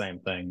say it's the same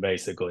thing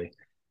basically,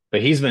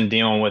 but he's been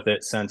dealing with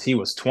it since he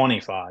was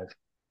 25.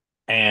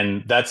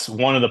 And that's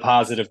one of the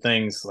positive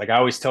things. Like I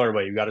always tell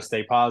everybody, you got to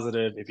stay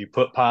positive. If you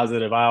put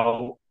positive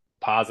out,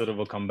 positive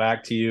will come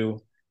back to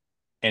you.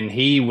 And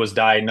he was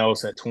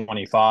diagnosed at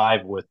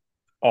 25 with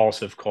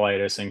ulcerative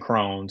colitis and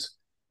Crohn's.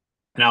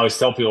 And I always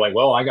tell people like,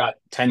 well, I got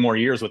 10 more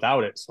years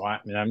without it. So I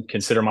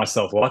consider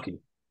myself lucky.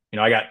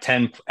 I got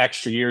 10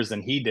 extra years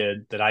than he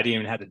did that I didn't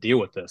even have to deal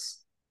with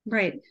this.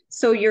 Right.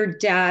 So your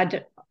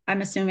dad,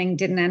 I'm assuming,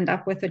 didn't end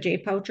up with a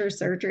JPouch or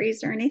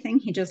surgeries or anything.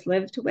 He just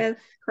lived with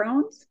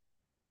Crohn's.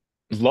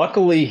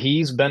 Luckily,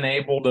 he's been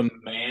able to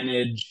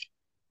manage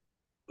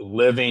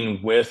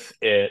living with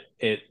it.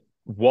 It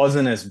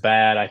wasn't as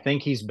bad. I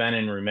think he's been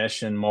in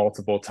remission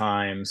multiple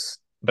times.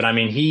 But I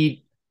mean,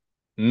 he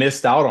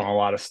missed out on a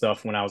lot of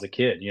stuff when I was a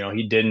kid.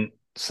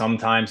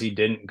 Sometimes he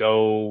didn't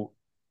go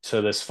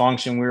to this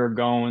function we were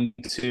going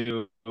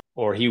to,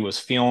 or he was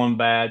feeling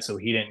bad, so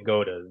he didn't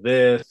go to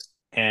this.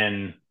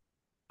 And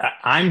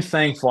I'm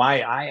thankful.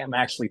 I am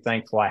actually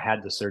thankful I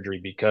had the surgery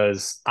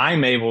because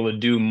I'm able to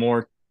do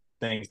more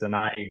things than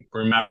I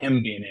remember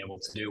him being able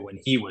to do when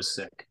he was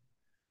sick.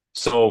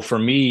 So for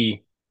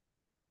me,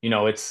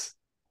 it's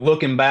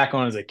looking back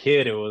on as a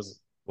kid, it was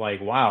like,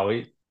 wow,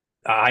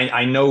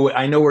 I know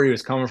where he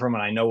was coming from,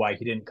 and I know why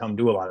he didn't come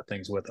do a lot of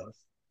things with us.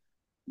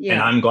 And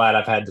Yeah. I'm glad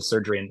I've had the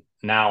surgery, and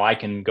now I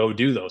can go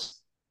do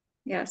those.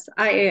 Yes.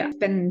 I've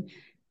been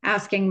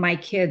asking my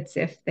kids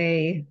if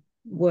they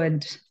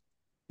would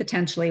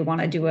potentially want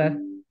to do a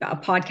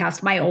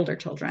podcast, my older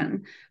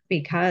children,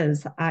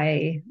 because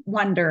I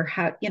wonder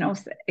how,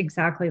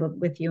 exactly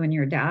with you and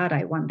your dad,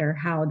 I wonder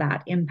how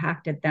that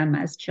impacted them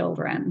as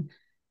children.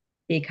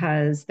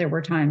 Because there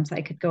were times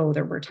I could go,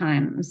 there were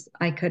times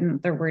I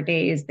couldn't. There were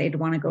days they'd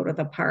want to go to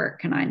the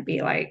park, and I'd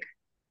be like,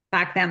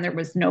 back then there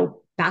was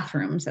no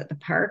bathrooms at the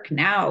park.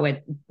 Now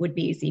it would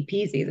be easy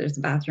peasy. There's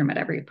a bathroom at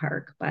every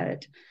park,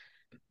 but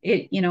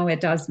it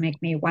does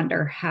make me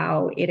wonder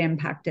how it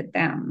impacted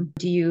them.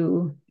 Do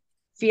you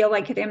feel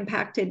like it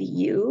impacted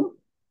you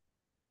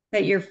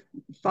that your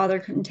father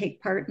couldn't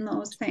take part in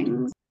those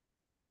things?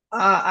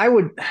 I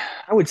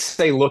would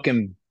say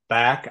looking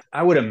back,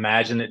 I would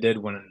imagine it did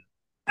when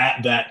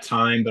at that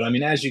time. But I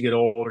mean, as you get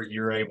older,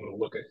 you're able to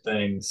look at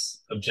things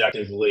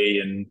objectively,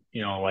 and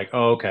like,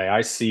 oh, okay,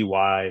 I see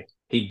why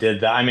he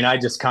did that. I mean, I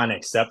just kind of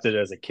accepted it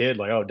as a kid,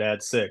 like, oh,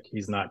 dad's sick,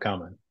 he's not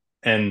coming.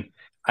 And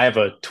I have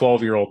a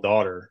 12-year-old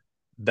daughter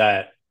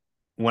that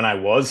when I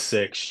was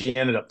sick, she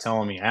ended up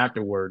telling me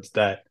afterwards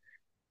that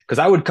because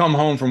I would come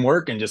home from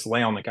work and just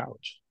lay on the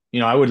couch.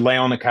 I would lay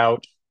on the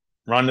couch,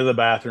 run to the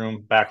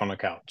bathroom, back on the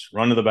couch,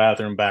 run to the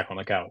bathroom, back on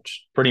the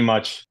couch, pretty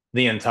much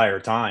the entire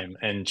time.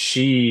 And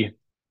she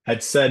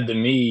had said to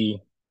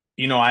me,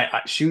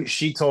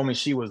 she told me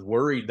she was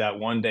worried that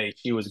one day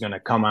she was going to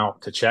come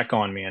out to check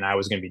on me and I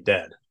was going to be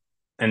dead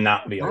and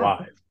not be Wow.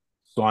 alive.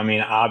 So, I mean,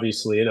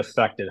 obviously it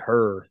affected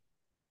her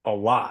a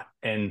lot.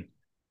 And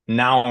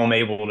now I'm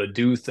able to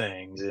do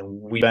things,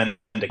 and we've been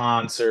to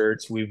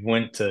concerts, we've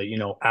went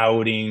to,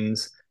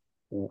 outings,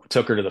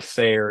 took her to the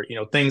fair,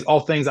 all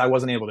things I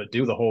wasn't able to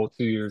do the whole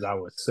 2 years I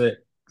was sick.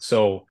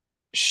 So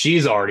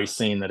she's already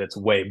seen that it's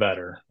way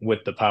better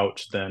with the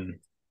pouch than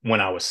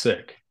when I was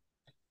sick.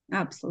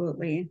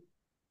 Absolutely.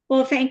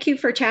 Well, thank you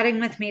for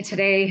chatting with me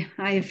today.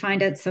 I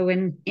find it so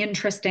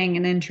interesting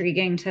and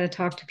intriguing to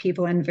talk to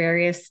people in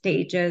various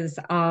stages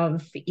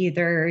of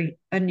either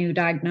a new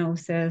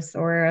diagnosis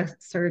or a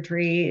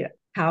surgery,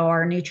 how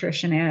our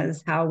nutrition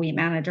is, how we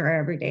manage our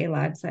everyday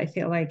lives. I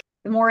feel like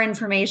the more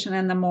information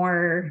and the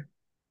more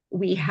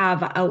we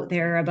have out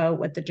there about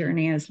what the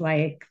journey is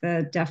like,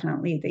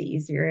 the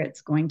easier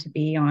it's going to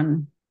be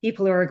on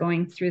people who are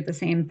going through the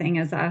same thing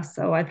as us.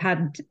 So I've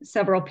had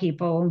several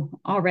people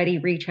already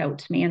reach out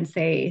to me and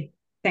say,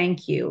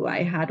 thank you.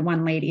 I had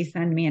one lady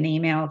send me an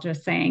email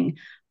just saying,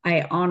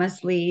 I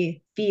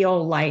honestly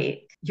feel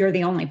like you're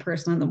the only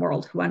person in the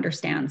world who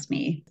understands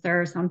me.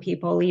 There are some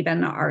people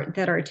even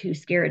that are too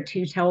scared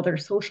to tell their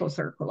social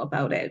circle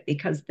about it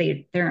because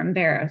they're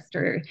embarrassed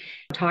or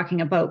talking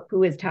about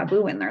poo is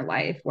taboo in their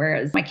life.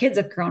 Whereas my kids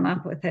have grown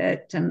up with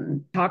it,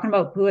 and talking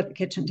about poo at the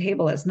kitchen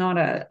table is not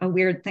a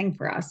weird thing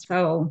for us.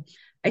 So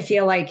I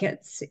feel like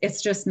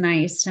it's just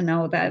nice to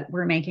know that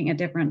we're making a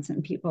difference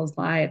in people's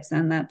lives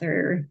and that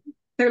they're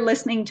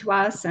listening to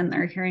us and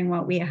they're hearing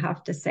what we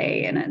have to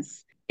say, and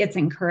it's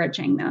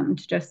encouraging them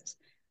to just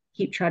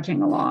keep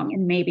trudging along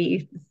and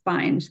maybe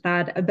find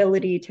that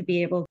ability to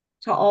be able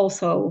to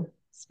also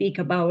speak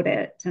about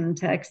it and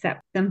to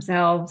accept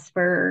themselves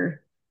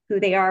for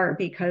who they are,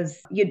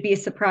 because you'd be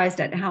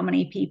surprised at how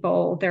many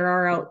people there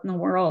are out in the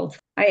world.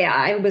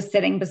 I was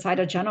sitting beside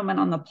a gentleman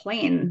on the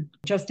plane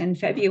just in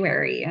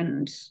February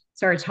and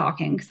started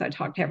talking because I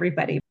talked to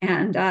everybody,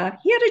 and he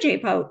had a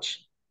JPouch.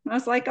 I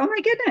was like, oh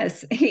my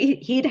goodness,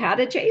 he'd had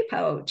a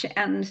JPouch,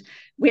 and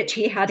which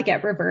he had to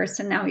get reversed,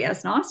 and now he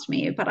has an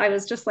ostomy. But I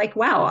was just like,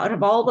 wow, out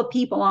of all the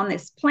people on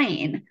this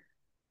plane,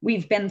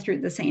 we've been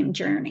through the same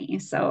journey.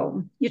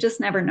 So you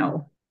just never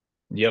know.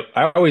 Yep.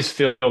 I always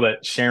feel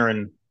that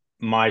sharing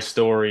my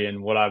story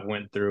and what I've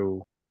went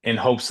through in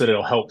hopes that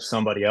it'll help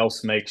somebody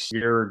else makes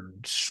your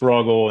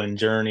struggle and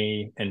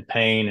journey and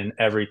pain and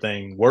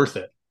everything worth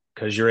it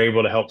because you're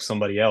able to help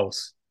somebody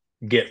else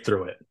get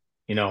through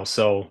it.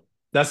 So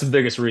that's the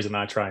biggest reason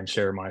I try and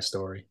share my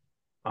story.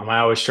 I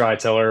always try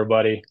to tell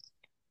everybody,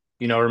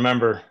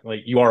 remember,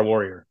 like, you are a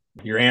warrior.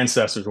 Your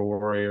ancestors were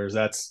warriors.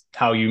 That's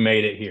how you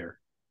made it here.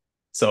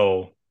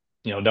 So,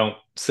 don't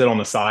sit on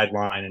the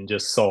sideline and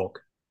just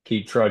sulk.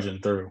 Keep trudging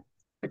through.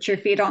 Put your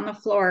feet on the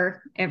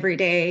floor every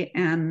day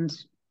and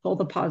pull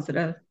the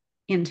positive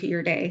into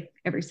your day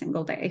every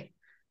single day.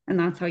 And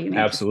that's how you make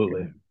it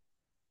Absolutely. through.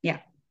 Yeah.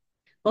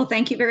 Well,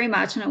 thank you very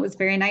much. And it was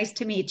very nice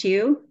to meet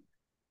you.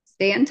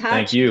 Stay in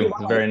Thank touch. If you. you It was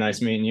want very to,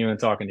 nice meeting you and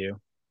talking to you.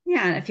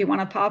 yeah, if you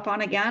want to pop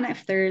on again,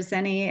 if there's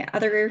any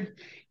other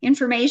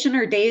information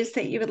or days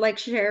that you would like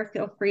to share,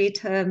 feel free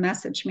to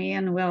message me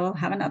and we'll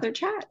have another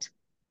chat.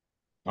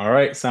 All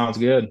right. Sounds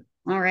good.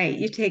 All right.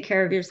 You take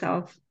care of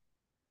yourself.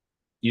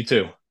 You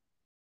too.